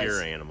the bad guys.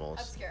 obscure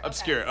animals.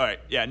 Obscure. All right.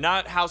 Yeah,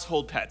 not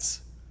household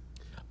pets.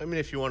 I mean,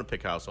 if you want to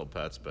pick household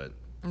pets, but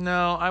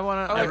No, I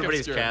want to. like everybody's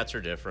obscure. cats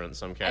are different.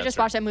 Some cats. I just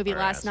are- watched that movie are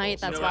last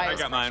night. assholes. That's You know why what? it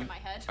was I got fresh mine. in my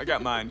head. I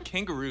got mine.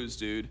 Kangaroos,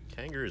 dude.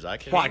 Kangaroos, I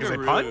can. Why, 'cause they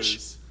punch?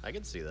 Kangaroos. I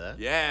can see that.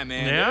 Yeah,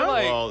 man. Yeah? They're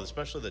like, Well,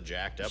 especially the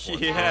jacked up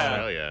ones. yeah. from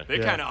Australia. They're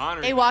Yeah. kind of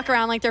honoring. They walk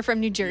around like they're from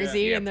New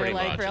Jersey Yeah, and they're pretty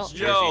like much. real. It's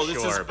Jersey Yo,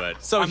 this Shore, is-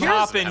 but So I'm here's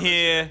hopping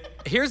here.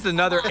 Here's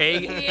another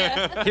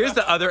Here's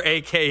the other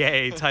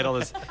AKA title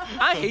is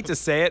I hate to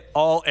say it,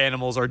 all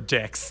animals are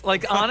dicks.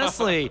 Like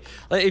honestly,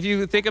 like if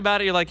you think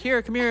about it, you're like,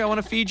 here, come here, I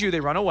want to feed you. They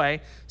run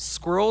away.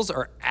 Squirrels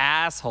are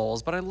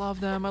assholes, but I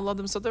love them. I love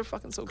them so they're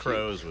fucking so cute.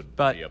 crows would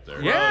But be up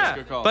there. yeah,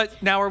 good call.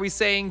 but now are we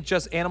saying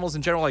just animals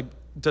in general? Like,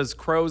 does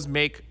crows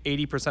make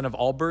 80% of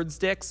all birds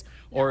dicks,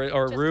 or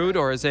just rude,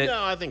 or is it?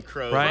 No, I think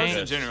crows. Right? are In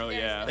just- general,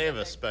 yeah. They have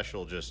a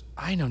special just.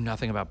 I know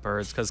nothing about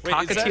birds because Wait,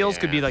 is that- cockatiels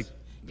could be Yeah. like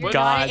You're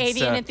not an gods.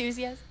 avian to-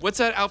 enthusiast. What's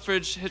that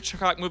Alfred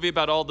Hitchcock movie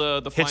about all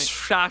the flying?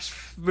 Hitchcock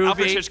movie.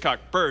 Alfred Hitchcock.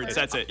 Birds.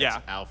 That's it. Yeah.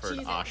 Alfred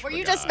Oshkosh. Were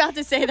you just about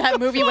to say that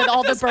movie with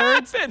all the just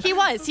birds? happened? He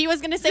was. He was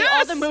going to say all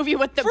Yes! the movie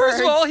with the First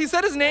birds. of all, he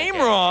said his name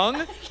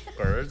wrong,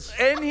 birds?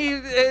 and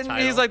he's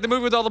title? like the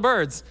movie with all the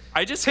birds.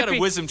 I just got a Tippy-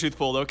 wisdom tooth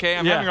pulled. Okay,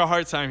 I'm Yeah. having a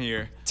hard time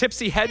here.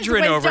 Tipsy His Hedron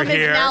wisdom over has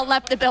here. now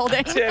left the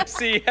building.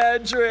 Tipsy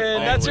Hedron.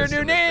 All That's your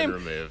wisdom new has been name.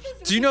 removed.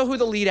 Do you know who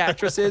the lead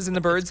actress is in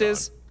The Birds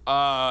is? Who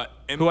I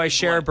Emily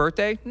share a Blunt.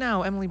 birthday?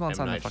 No, Emily Blunt's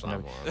M. on the Night fucking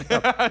movie.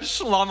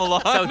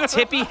 Shyamalan. Shlamalan.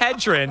 So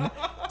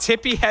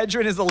Tippi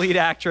Hedren is the lead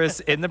actress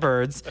in The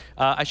Birds.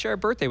 I share a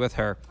birthday with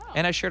her,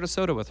 and I shared a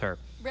soda with her,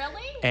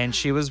 Really? and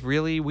she was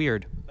really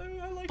weird.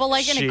 But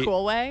like in She- a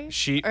cool way?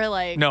 She Or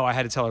like no, I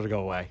had to tell her to go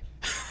away.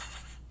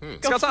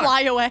 go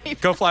fly away.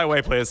 Go fly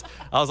away, please.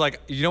 I was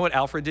like, you know what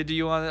Alfred did to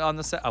you on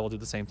the set? I will do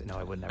the same thing. No,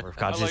 I would never.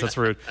 God, jeez, that's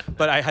rude.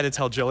 But I had to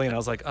tell Jillian. I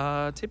was like,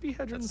 Tippi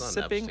Hedren's That's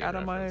not an sipping Epstein out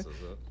of my. reference,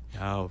 is it?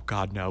 Oh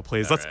God, no!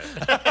 Please, All let's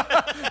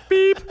right.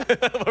 beep.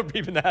 We're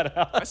beeping that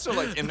out. I still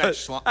like M. Night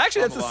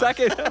Actually, that's the Shyamalan.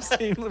 second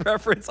Epstein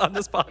reference on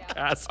this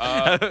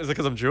podcast. Is it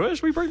because I'm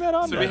Jewish? We bring that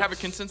on. So we have a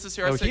consensus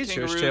here. I Oh, say he's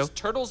Jewish, kangaroos. too.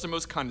 Turtles are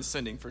most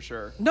condescending for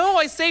sure. No,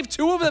 I saved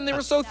 2 of them. They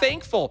were so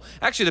thankful.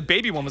 Actually, the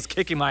baby one was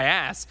kicking my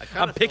ass. kinda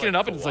I'm feel picking like it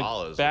up and it's koalas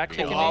would like back be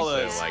kicking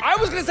also, me. like, I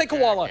was gonna say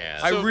koala.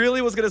 jackass. I So-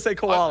 really was gonna say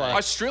koala.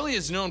 Australia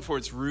is known for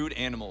its rude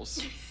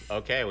animals.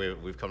 Okay,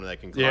 we've come to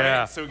that conclusion.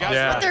 Yeah. So we got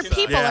Yeah. But their Yeah.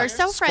 people are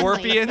so friendly.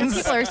 Scorpions,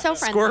 Their people are so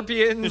friendly.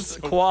 Scorpions,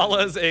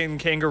 koalas, and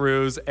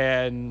kangaroos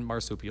and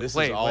marsupials. This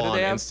Wait, is all what do on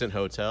they have? Instant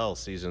Hotel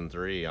season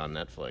 3 on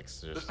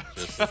Netflix. Just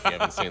if you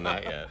haven't seen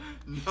that yet.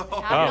 How You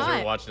guys ever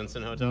not? watched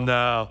Instant Hotel?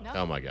 No.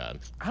 Oh my god.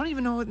 I don't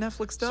even know what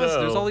Netflix does. So,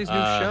 There's all these new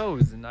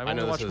shows, and I've I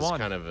only know watched this is one.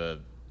 kind of a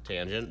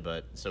tangent,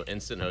 but so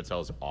Instant Hotel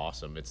is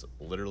awesome. It's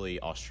literally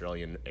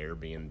Australian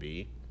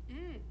Airbnb,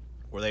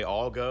 where they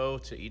all go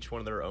to each one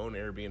of their own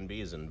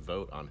Airbnbs and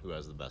vote on who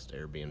has the best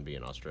Airbnb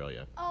in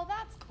Australia. Oh,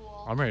 that's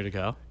cool. I'm ready to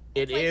go.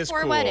 It Like is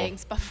for cool.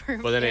 weddings, but for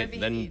But then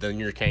Airbnbs. then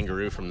your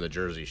kangaroo from the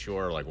Jersey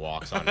Shore like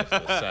walks onto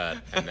the set,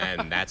 and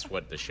then that's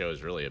what the show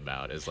is really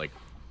about. Is like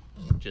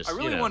Just I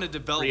really want to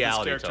develop this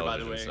reality character, by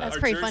the way. television That's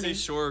stuff. pretty Jersey funny.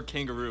 Shore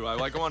kangaroo. I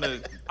want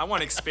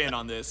to expand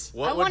on this.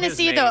 What I would want to his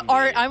see the name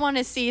art. be? I want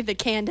to see the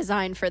can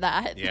design for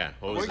that. Yeah.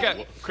 What was We got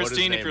what his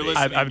Christine, if name you're be?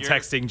 listening. I'm you're-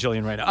 texting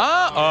Jillian right now.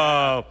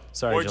 Oh,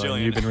 sorry, Or Jillian.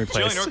 Jillian. You've been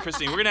replaced. Jillian or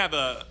Christine. We're gonna have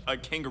a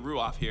kangaroo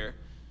off here.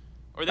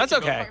 Or they That's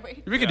can go-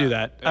 okay. We can do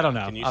that. I don't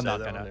know. Can you I'm say not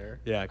that on gonna. there?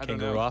 Yeah, don't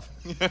kangaroo know. off.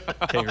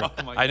 Kangaroo.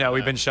 Oh my I know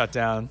we've God. been shut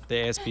down. The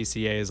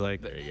ASPCA is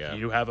like, There you go.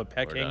 you have a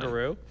pet We're done.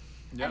 kangaroo.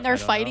 Yeah. And they're I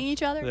don't fighting know.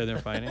 each other. They're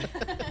fighting. Are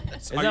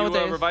that you what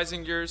they-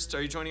 revising yours?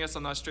 Are you joining us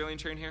on the Australian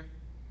train here?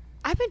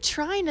 I've been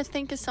trying to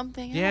think of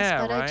something Yeah,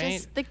 else, but I right?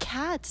 just the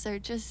cats are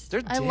just.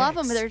 They're I love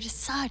them, but dicks. they're just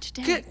such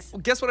dicks.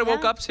 Guess what I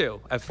woke Yeah. up to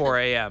at 4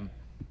 a.m.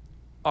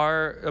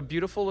 A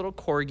beautiful little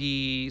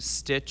corgi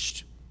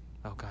stitched.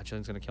 Oh God,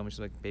 Jillian's gonna kill me. She's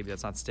like, baby,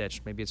 that's not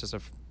stitched. Maybe it's just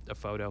a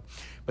photo.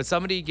 But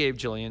somebody gave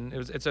Jillian.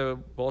 It's a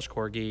Welsh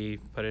corgi.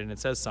 Put it in. It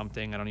says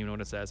something. I don't even know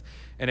what it says.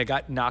 And it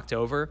got knocked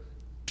over,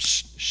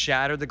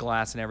 shattered the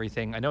glass and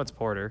everything. I know it's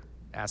Porter,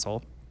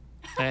 asshole.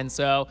 And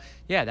so,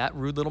 yeah, that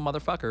rude little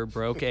motherfucker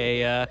broke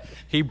a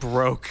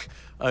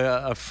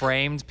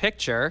framed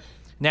picture.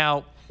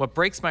 Now, what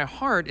breaks my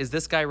heart is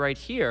this guy right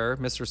here,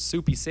 Mr.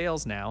 Soupy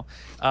Sales. Now,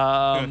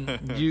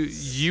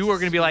 you are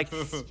gonna be like,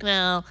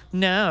 well,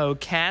 no,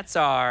 cats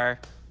are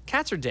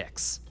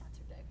dicks.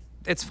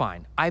 It's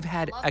fine. I've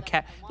had a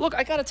cat. Look,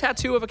 I got a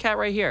tattoo of a cat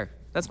right here.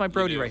 That's my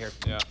Brody right here.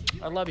 Yeah.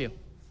 I love you.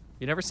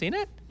 You never seen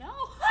it? No.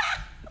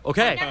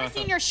 Okay. I've never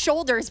seen your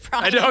shoulders,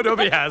 I Brian. know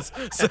nobody has.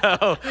 So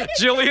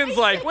Jillian's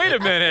like, wait a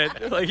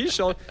minute, like he's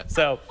showing.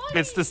 So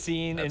it's the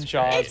scene in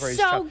Jaws It's where he's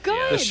so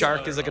good. the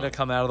shark is going to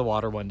come out of the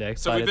water one day.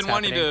 So but I've it's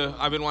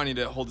been wanting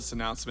to hold this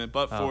announcement,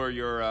 but for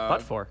your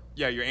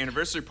your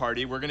anniversary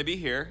party, we're gonna be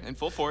here in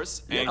full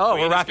force. And Oh, Queen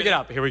we're is wrapping it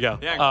gonna- up. Here we go.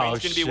 Yeah, and Oh,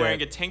 Queen's gonna be shit.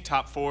 wearing a tank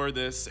top for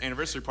this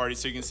anniversary party,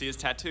 so you can see his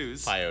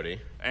tattoos. Coyote.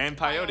 And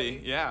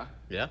Peyote, yeah.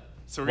 Yeah.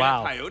 So we're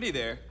Wow. gonna have Peyote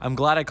there. I'm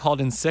glad I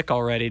called in sick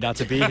already not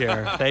to be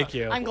here. Thank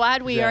you. I'm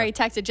glad we Yeah. already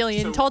texted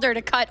Jillian and told her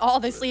to cut all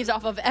the sleeves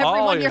off of Oh,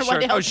 everyone yeah, your sure.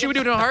 what Oh, else she would do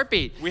it in a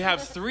heartbeat. We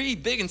have 3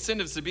 big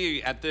incentives to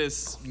be at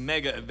this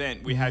mega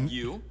event. We have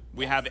you.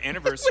 We have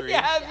anniversary. We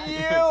have you.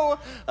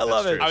 I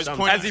love true. it. I was As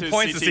pointing As he to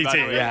points to CT, by CT.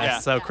 the way. Yeah. Yeah.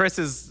 So Chris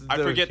is. I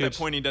the forget that huge-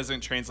 pointing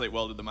doesn't translate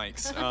well to the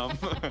mics.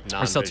 We're still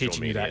Non-visual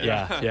teaching you that.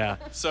 media. Yeah.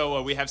 Yeah.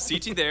 So we have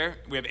CT there.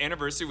 We have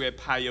anniversary. We have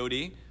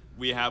Peyote.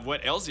 We have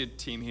what Elsia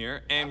team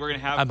here, and we're gonna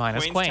have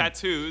minus Quain's Quain.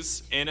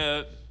 tattoos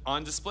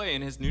on display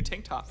in his new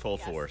tank top. Full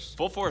force.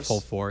 Full force.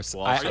 Full force.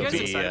 We'll I- also Are you guys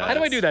be, excited about How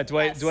do I do that? Do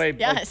I like,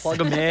 Yes. plug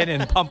them in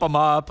and pump them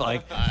up?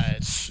 Like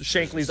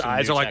Shankly's some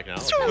eyes new are like.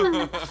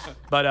 technology.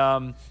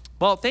 But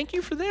well, thank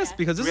you for this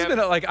because this We has have-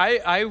 been like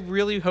I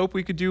really hope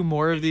we could do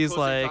more of these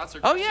closing like. thoughts or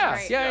Oh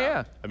questions? yeah, Right.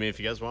 yeah. I mean, if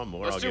you guys want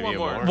more, Let's I'll do give one you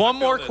more. more. One I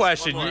more feel this.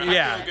 question. One more. I feel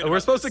Yeah, good we're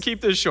about supposed this. to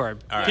keep this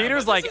short. right.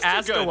 Peter's This like, is too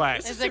ask good. away.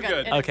 This is It's a too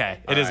good- good. Okay,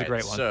 it is a Alright,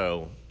 great one.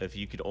 So, if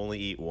you could only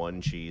eat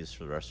one cheese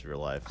for the rest of your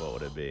life, what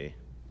would it be?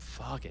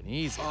 Fucking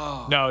easy.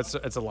 No, it's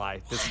a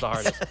lie. This is the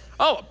hardest.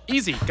 Oh,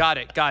 easy. Got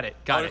it.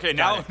 Okay,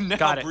 now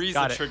Bree's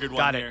the triggered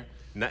one here.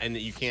 No, and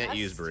you can't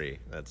use brie.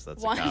 That's a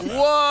One. cop-out.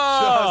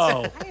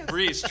 Whoa!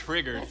 Bree's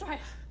triggered.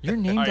 You're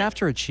named Alright,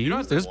 after a don't cheese?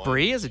 have to There's one.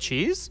 brie as a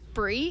cheese?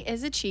 Brie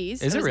is a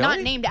cheese. Is it it was not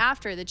really? named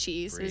after the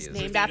cheese. Brie It was is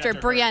named named after after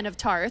her. Brienne of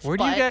Tarth. Where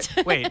do you but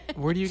get? Wait,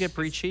 where do you get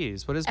brie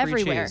cheese? What is brie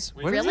everywhere. cheese?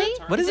 What is Really?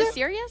 it? What is this it?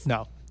 serious?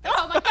 No.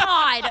 Oh my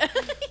god.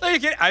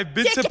 Like, I've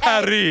been to Dickhead.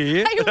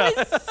 Paris.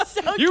 I was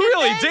so You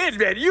really convinced.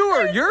 did,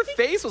 man. Your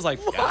face was like,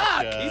 fuck.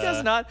 Gotcha. He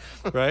does not.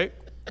 Right?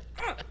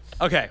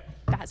 Okay.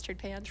 Bastard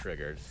pants.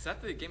 Triggered. Is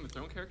that the Game of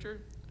Thrones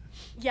character?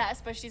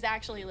 Yes, but she's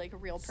actually like a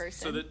real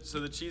person. So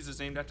the cheese is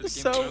named after the Game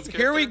of So Thrones character?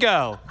 here we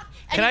go.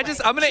 Can I Anyway.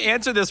 just? I'm gonna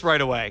answer this right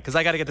away because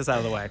I got to get this out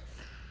of the way.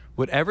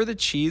 Whatever the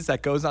cheese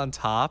that goes on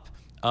top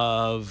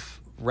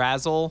of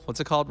Razzle, what's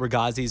it called?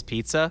 Ragazzi's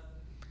pizza.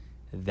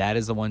 That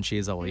is the one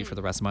cheese I will eat for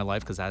the rest of my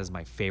life because that is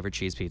my favorite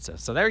cheese pizza.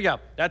 So there you go.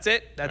 That's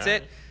it. That's All it.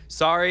 right.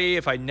 Sorry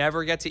if I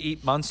never get to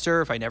eat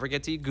Munster, if I never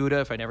get to eat Gouda,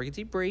 if I never get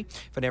to eat Brie,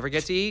 if I never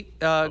get to eat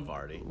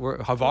Havarti.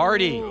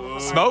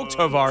 Havarti, smoked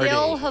Havarti.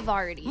 Dill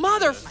Havarti.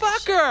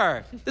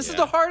 Motherfucker! This is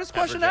Yeah. the hardest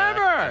question Pepper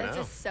jack. ever. I This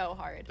know. is so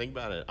hard. Think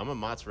about it. I'm a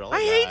mozzarella I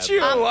guy, hate you.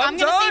 but I'm gonna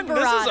done. say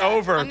This burrata. is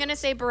over. I'm gonna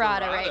say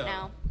burrata right Burrata.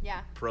 now.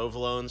 Yeah.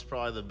 Provolone's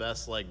probably the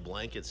best like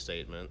blanket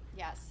statement.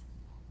 Yes.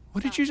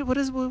 What did you? What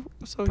is?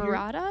 So here-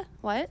 Burrata?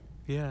 What?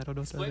 Yeah, I don't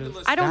know what Explain that the is.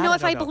 list. I don't That know I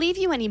if don't I know. believe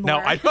you anymore. No,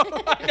 I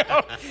don't. I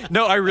know.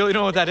 No, I really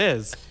don't know what that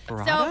is. So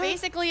Burrata?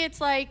 basically,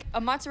 it's like a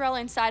mozzarella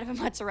inside of a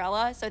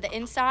mozzarella. So the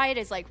inside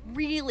is like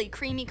really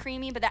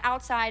creamy, but the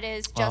outside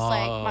is just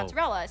like Oh.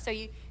 mozzarella. So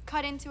you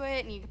cut into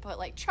it and you can put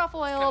like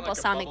truffle oil, like a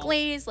balsamic bubble.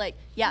 glaze, like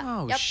yeah.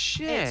 Oh, yep.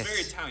 shit. It's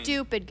Very Italian.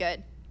 stupid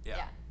good.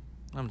 Yeah.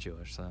 I'm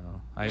Jewish, so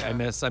Yeah. I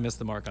miss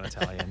the mark on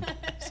Italian.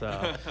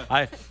 So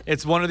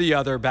it's one or the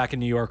other back in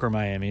New York or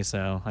Miami.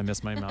 So I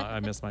miss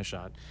my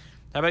shot.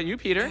 How about you,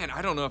 Peter? Man,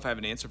 I don't know if I have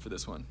an answer for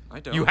this one. I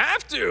don't. You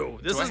have to.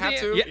 This Do I is have the,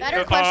 to? Yeah,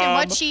 Better question: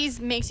 What um, cheese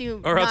makes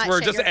you? Or else not we're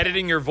shit just your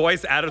editing your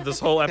voice out of this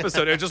whole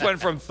episode. It just went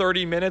from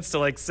 30 minutes to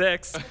like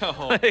 6.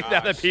 Oh, Like, now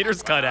that gosh.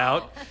 Peter's cut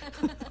out.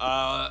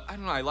 I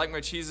don't know. I like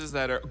my cheeses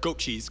that are goat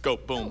cheese.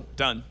 Goat. Boom.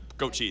 Done.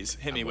 Goat cheese.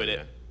 Hit me with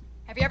it.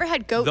 Have you ever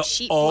had goat The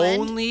sheep blend?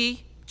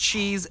 only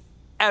cheese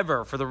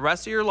ever for the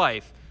rest of your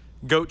life,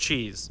 goat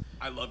cheese.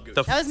 I love goat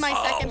The cheese. That was my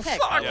second pick.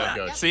 fuck. Yeah.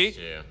 Goat See? cheese,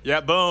 yeah. Yeah,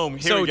 boom.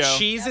 Here So we go.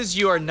 cheeses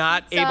you are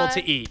not Pizza, able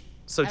to eat.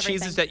 So everything.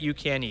 cheeses that you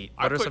can't eat.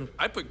 I What are put, some?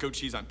 I put goat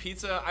cheese on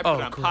pizza. I Oh,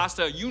 put it on great.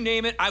 pasta. You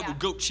name it, I Yeah. will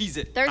goat cheese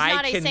it. There's I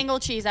not a can- single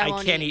cheese I I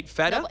won't can't eat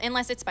feta? Nope,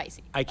 unless it's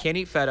spicy. I can't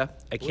eat feta.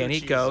 I Blue can't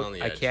cheese eat is goat. on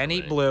the I edge can't for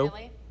eat me. blue.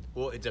 Really?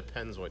 Well, it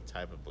depends what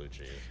type of blue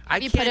cheese. I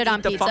you can't put it eat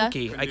on the pizza?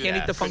 funky. Couldn't I do can't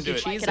that. eat the Couldn't do funky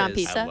it. Like cheeses. it on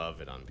pizza? I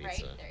love it on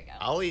pizza. Right, there you go.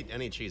 I'll eat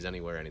any cheese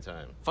anywhere,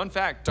 anytime. Fun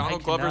fact,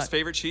 Donald Glover's cannot.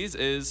 favorite cheese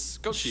is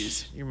goat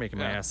cheese. You're making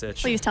my Yeah. ass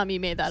itch. Please tell me you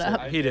made that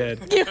up. He did.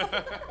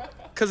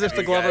 Because if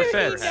the You Glover guys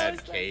ever fits.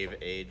 had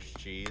cave-aged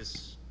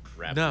cheese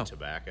wrapped No. in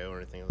tobacco or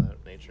anything of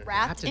that nature?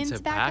 Wrapped in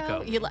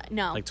tobacco?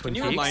 No. Like Twin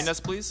Can you Peaks? remind us,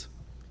 please?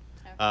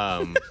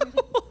 Um,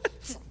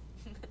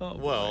 Oh,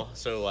 well,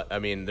 so I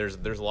mean, there's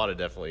a lot of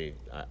definitely.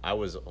 I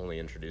was only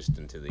introduced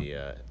into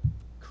the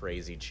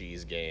crazy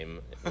cheese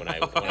game when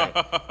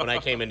I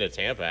came into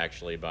Tampa,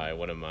 actually, by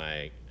one of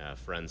my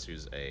friends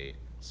who's a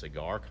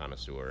cigar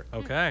connoisseur,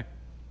 Okay.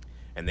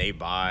 and they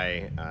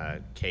buy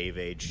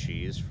cave-aged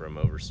cheese from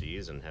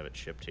overseas and have it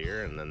shipped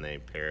here, and then they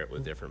pair it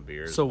with different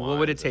beers. So what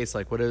would it wines, and- taste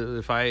like? What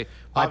if my palate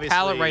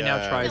Obviously, right now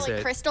uh, tries Is it like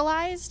it?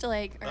 crystallized?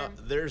 Like, or,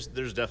 There's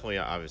definitely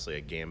obviously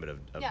a gambit of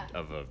Yeah.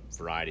 a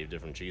variety of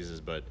different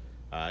cheeses, but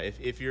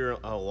if you're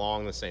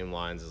along the same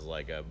lines as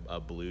like a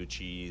blue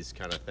cheese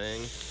kind of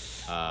thing,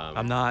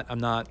 I'm not.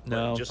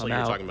 No, just I'm like out.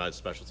 you're talking about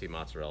specialty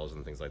mozzarella's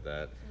and things like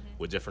that,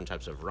 with different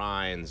types of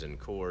rinds and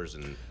cores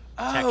and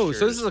Oh, textures.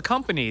 so this is a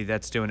company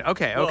that's doing it.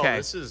 Okay, Well, okay.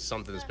 this is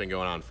something that's been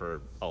going on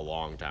for a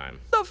long time.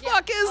 the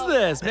fuck is Oh,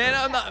 this, man?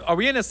 I'm not, are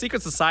we in a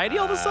secret society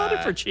all of a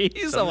sudden for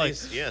cheese? Some I'm of like,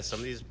 these, some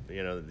of these,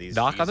 these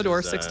knock on the door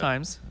cheeses, 6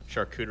 times.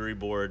 Charcuterie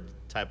board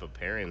type of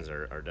pairings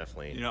are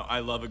definitely. You know, I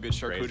love a good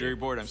charcuterie Crazy.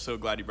 board. I'm so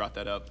glad you brought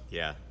that up.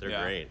 Yeah, they're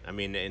Yeah. great. I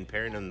mean, and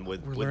pairing them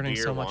with learning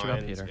beer, so much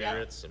about wines, Peter.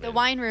 spirits. I the mean,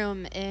 wine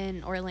room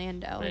in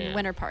Orlando, in Man.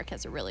 Winter Park,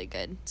 has a really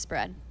good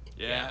spread.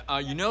 Yeah.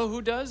 You know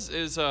who does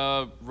is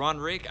Ron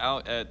Rake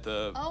out at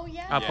the. Oh,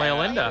 yeah. At Playa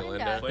Linda. Linda.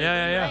 Yeah,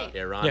 yeah, yeah. Right.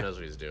 Yeah, Ron Yeah. knows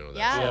what he's doing with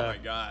Yeah. that. Oh Yeah. my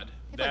God.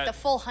 They have like the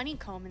full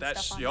honeycomb and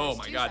That's stuff on oh those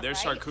my too, God.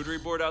 There's right?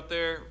 charcuterie board out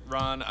there.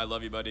 Ron, I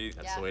love you, buddy.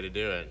 That's Yeah. the way to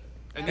do it.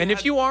 And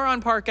if you are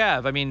on Park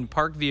Ave, I mean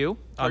Park View on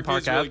Park Park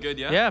View's Ave, really good,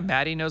 yeah. Yeah,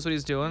 Maddie knows what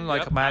he's doing.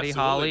 Like Yep, Maddie,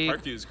 absolutely. Holly,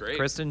 Park View's great.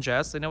 Kristen,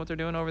 Jess, they know what they're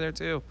doing over there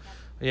too.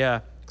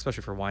 Yeah,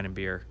 especially for wine and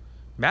beer.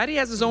 Maddie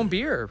has his own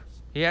beer.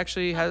 He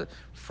actually has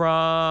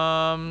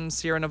from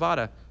Sierra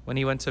Nevada when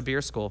he went to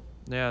beer school.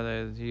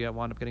 Yeah, he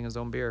wound up getting his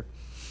own beer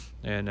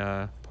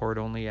and poured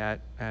only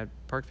at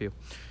Parkview.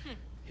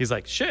 He's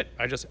like, shit.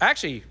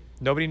 Actually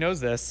nobody knows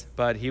this,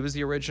 but he was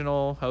the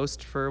original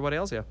host for What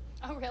Ails Ya.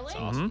 Oh, really?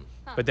 Awesome.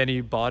 But then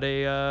he bought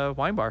a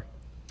wine bar.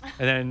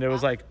 And then it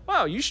was like,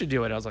 wow, you should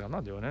do it. I was like, I'm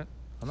not doing it.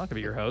 I'm not going to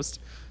be your host.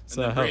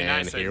 So Very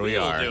And nice. here we we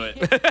will are. do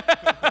it.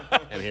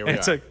 And here we are.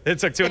 it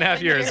took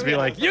 2.5 years to be Here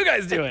we like, you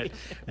guys do it.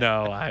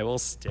 No, I will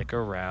stick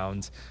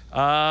around.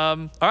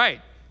 All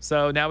right.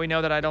 So now we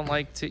know that I don't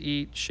like to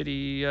eat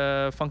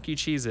shitty, funky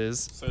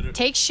cheeses.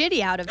 Take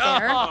shitty out of there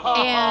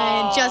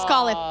and just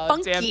call it Damn.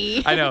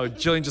 funky. I know.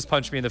 Jillian just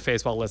punched me in the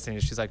face while listening.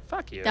 She's like,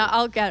 fuck you. No,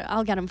 I'll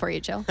get him for you,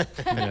 Jill.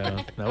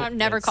 Yeah. Nope, I've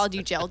never it's- called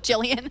you Jill.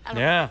 Jillian. I don't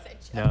Yeah. wanna say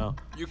Jill. No.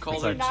 You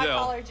called Do her not call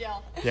Jill. her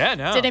Jill. Yeah,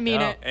 no. Didn't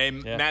mean no. it. Hey,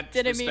 Yeah. Matt,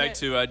 Didn't mean respect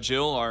to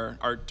Jill,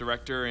 our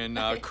director and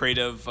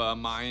creative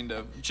mind.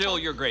 Jill,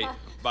 you're great,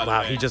 by the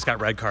Wow, way. he just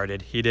got red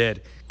carded. He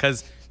did.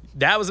 Because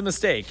that was a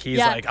mistake. He's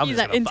Yeah, like, I'm he's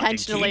just going to fucking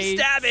intentionally keep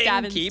stabbing.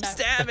 stabbing Keep stuff.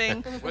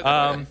 stabbing.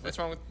 What's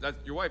wrong with that?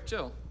 Your wife,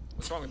 Jill.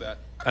 What's wrong with that?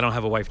 I don't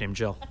have a wife named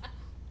Jill.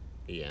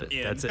 Ian.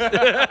 That's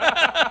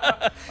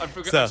it.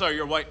 I'm sorry,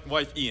 your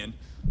wife, Ian.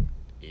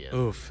 Ian.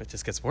 Oof, it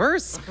just gets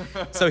worse.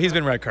 So he's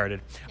been red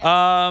carded.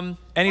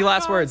 Any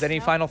last words? Any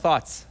final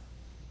thoughts?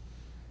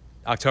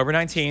 October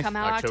 19th. Come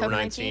out October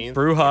October 19th.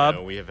 Brew Hub.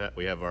 We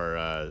have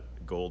our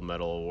gold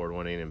medal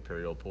award-winning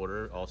Imperial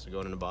Porter also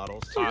going into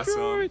bottles.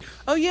 Awesome.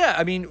 Oh, yeah.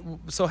 I mean,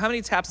 so how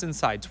many taps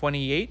inside?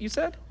 28, you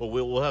said? Well,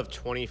 we'll have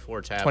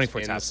 24 taps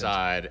 24 taps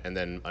inside, and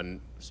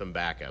then some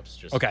backups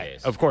just Okay, in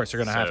case. of course,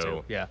 you're gonna have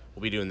So to, yeah.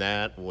 We'll be doing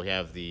that. We'll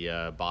have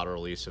the bottle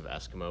release of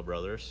Eskimo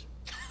Brothers,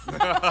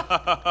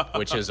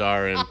 which is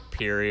our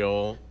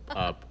Imperial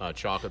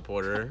chocolate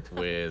porter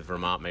with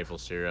Vermont maple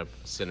syrup,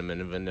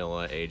 cinnamon, and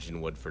vanilla aged in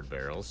Woodford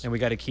barrels. And we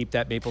got to keep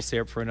that maple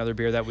syrup for another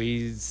beer that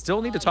we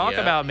still need to talk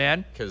Yeah. about,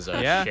 man. Because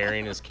Yeah.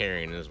 sharing is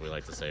caring, as we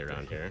like to say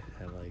around here.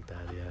 I like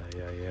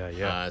that.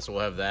 Yeah. So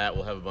we'll have that.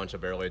 We'll have a bunch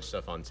of barrel-aged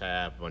stuff on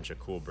tap, a bunch of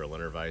cool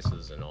Berliner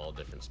Weisses, and all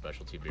different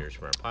specialty beers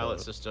from our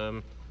pilot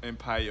system. And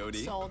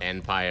peyote. Sold.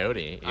 And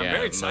peyote. I'm Yeah,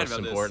 very excited most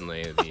about this.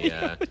 importantly,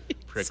 the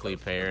prickly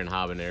pear and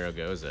habanero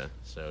goza.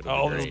 So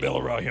it'll be great.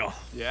 Royal.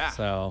 Yeah.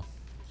 So,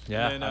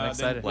 yeah, And then, I'm then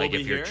excited. we'll Like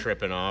be if you're here.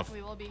 tripping off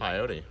We will be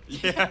peyote.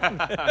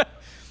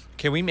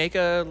 Can we make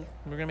we're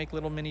gonna make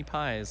little mini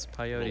pies,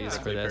 peyotes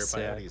for prickly pear this.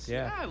 peyotes.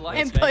 Yeah. Yeah, I like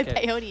Let's And put make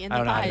it. peyote in I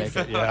the don't know how to pies.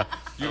 make it. Yeah.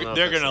 I don't know if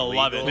They're that's gonna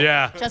love it. illegal.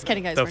 Yeah. Just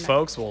kidding, guys. The we're not.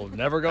 folks will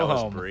never go That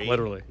was home. Bree,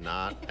 Literally.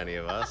 not any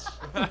of us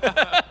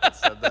that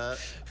said that.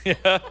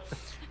 Yeah.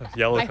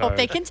 Yellow I hope card.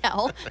 they can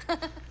tell.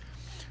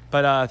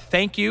 But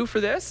thank you for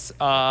this.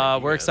 We're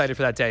guys. excited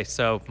for that day.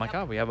 So, my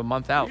God, we have a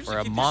month out. Usually We're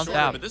a keep this month shorter,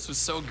 out. But this was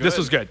so good. This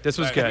was good. This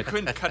was Right, good. We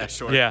couldn't cut it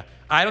short. Yeah,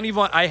 I don't even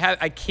want.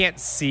 I can't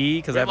see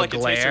because We I have have like a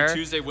a Taster glare.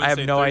 Tuesday, I have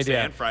Wednesday, no Thursday,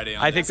 idea. and Friday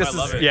on I think this. this I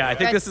love is it. yeah. I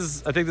think Good. this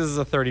is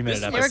a 30-minute This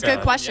is- They were episode.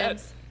 good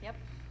questions. Yep.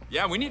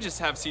 Yeah, we need to just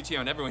have CT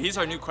on everyone. He's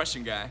our new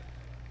question guy.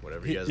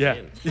 Whatever you guys Yeah.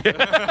 need. I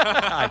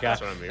got.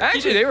 That's what I'm here.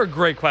 Actually, they were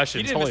great He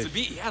questions. didn't Holy. miss a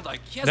beat. He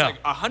has No.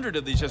 like 100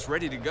 of these just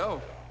ready to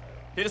go.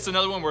 Hit us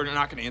another one. We're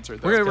not going to answer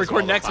it. though. We're gonna because of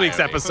record all the next week's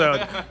firing.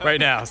 episode right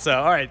now. So,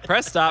 all right,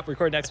 press stop.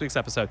 Record next week's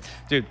episode,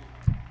 dude.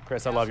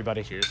 Chris, I love you,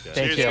 buddy. Cheers, guys.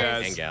 Thank Cheers, you.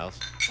 guys. And gals.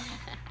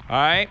 All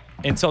right.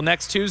 Until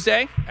next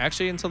Tuesday.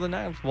 Actually, until the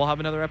next, we'll have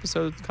another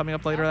episode coming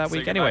up later that Say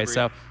week goodbye, anyway. Bree.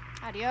 So,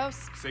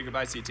 Adios. Say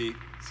goodbye, CT.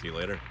 See you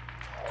later.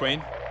 Queen.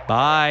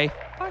 bye.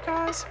 Bye,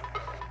 guys.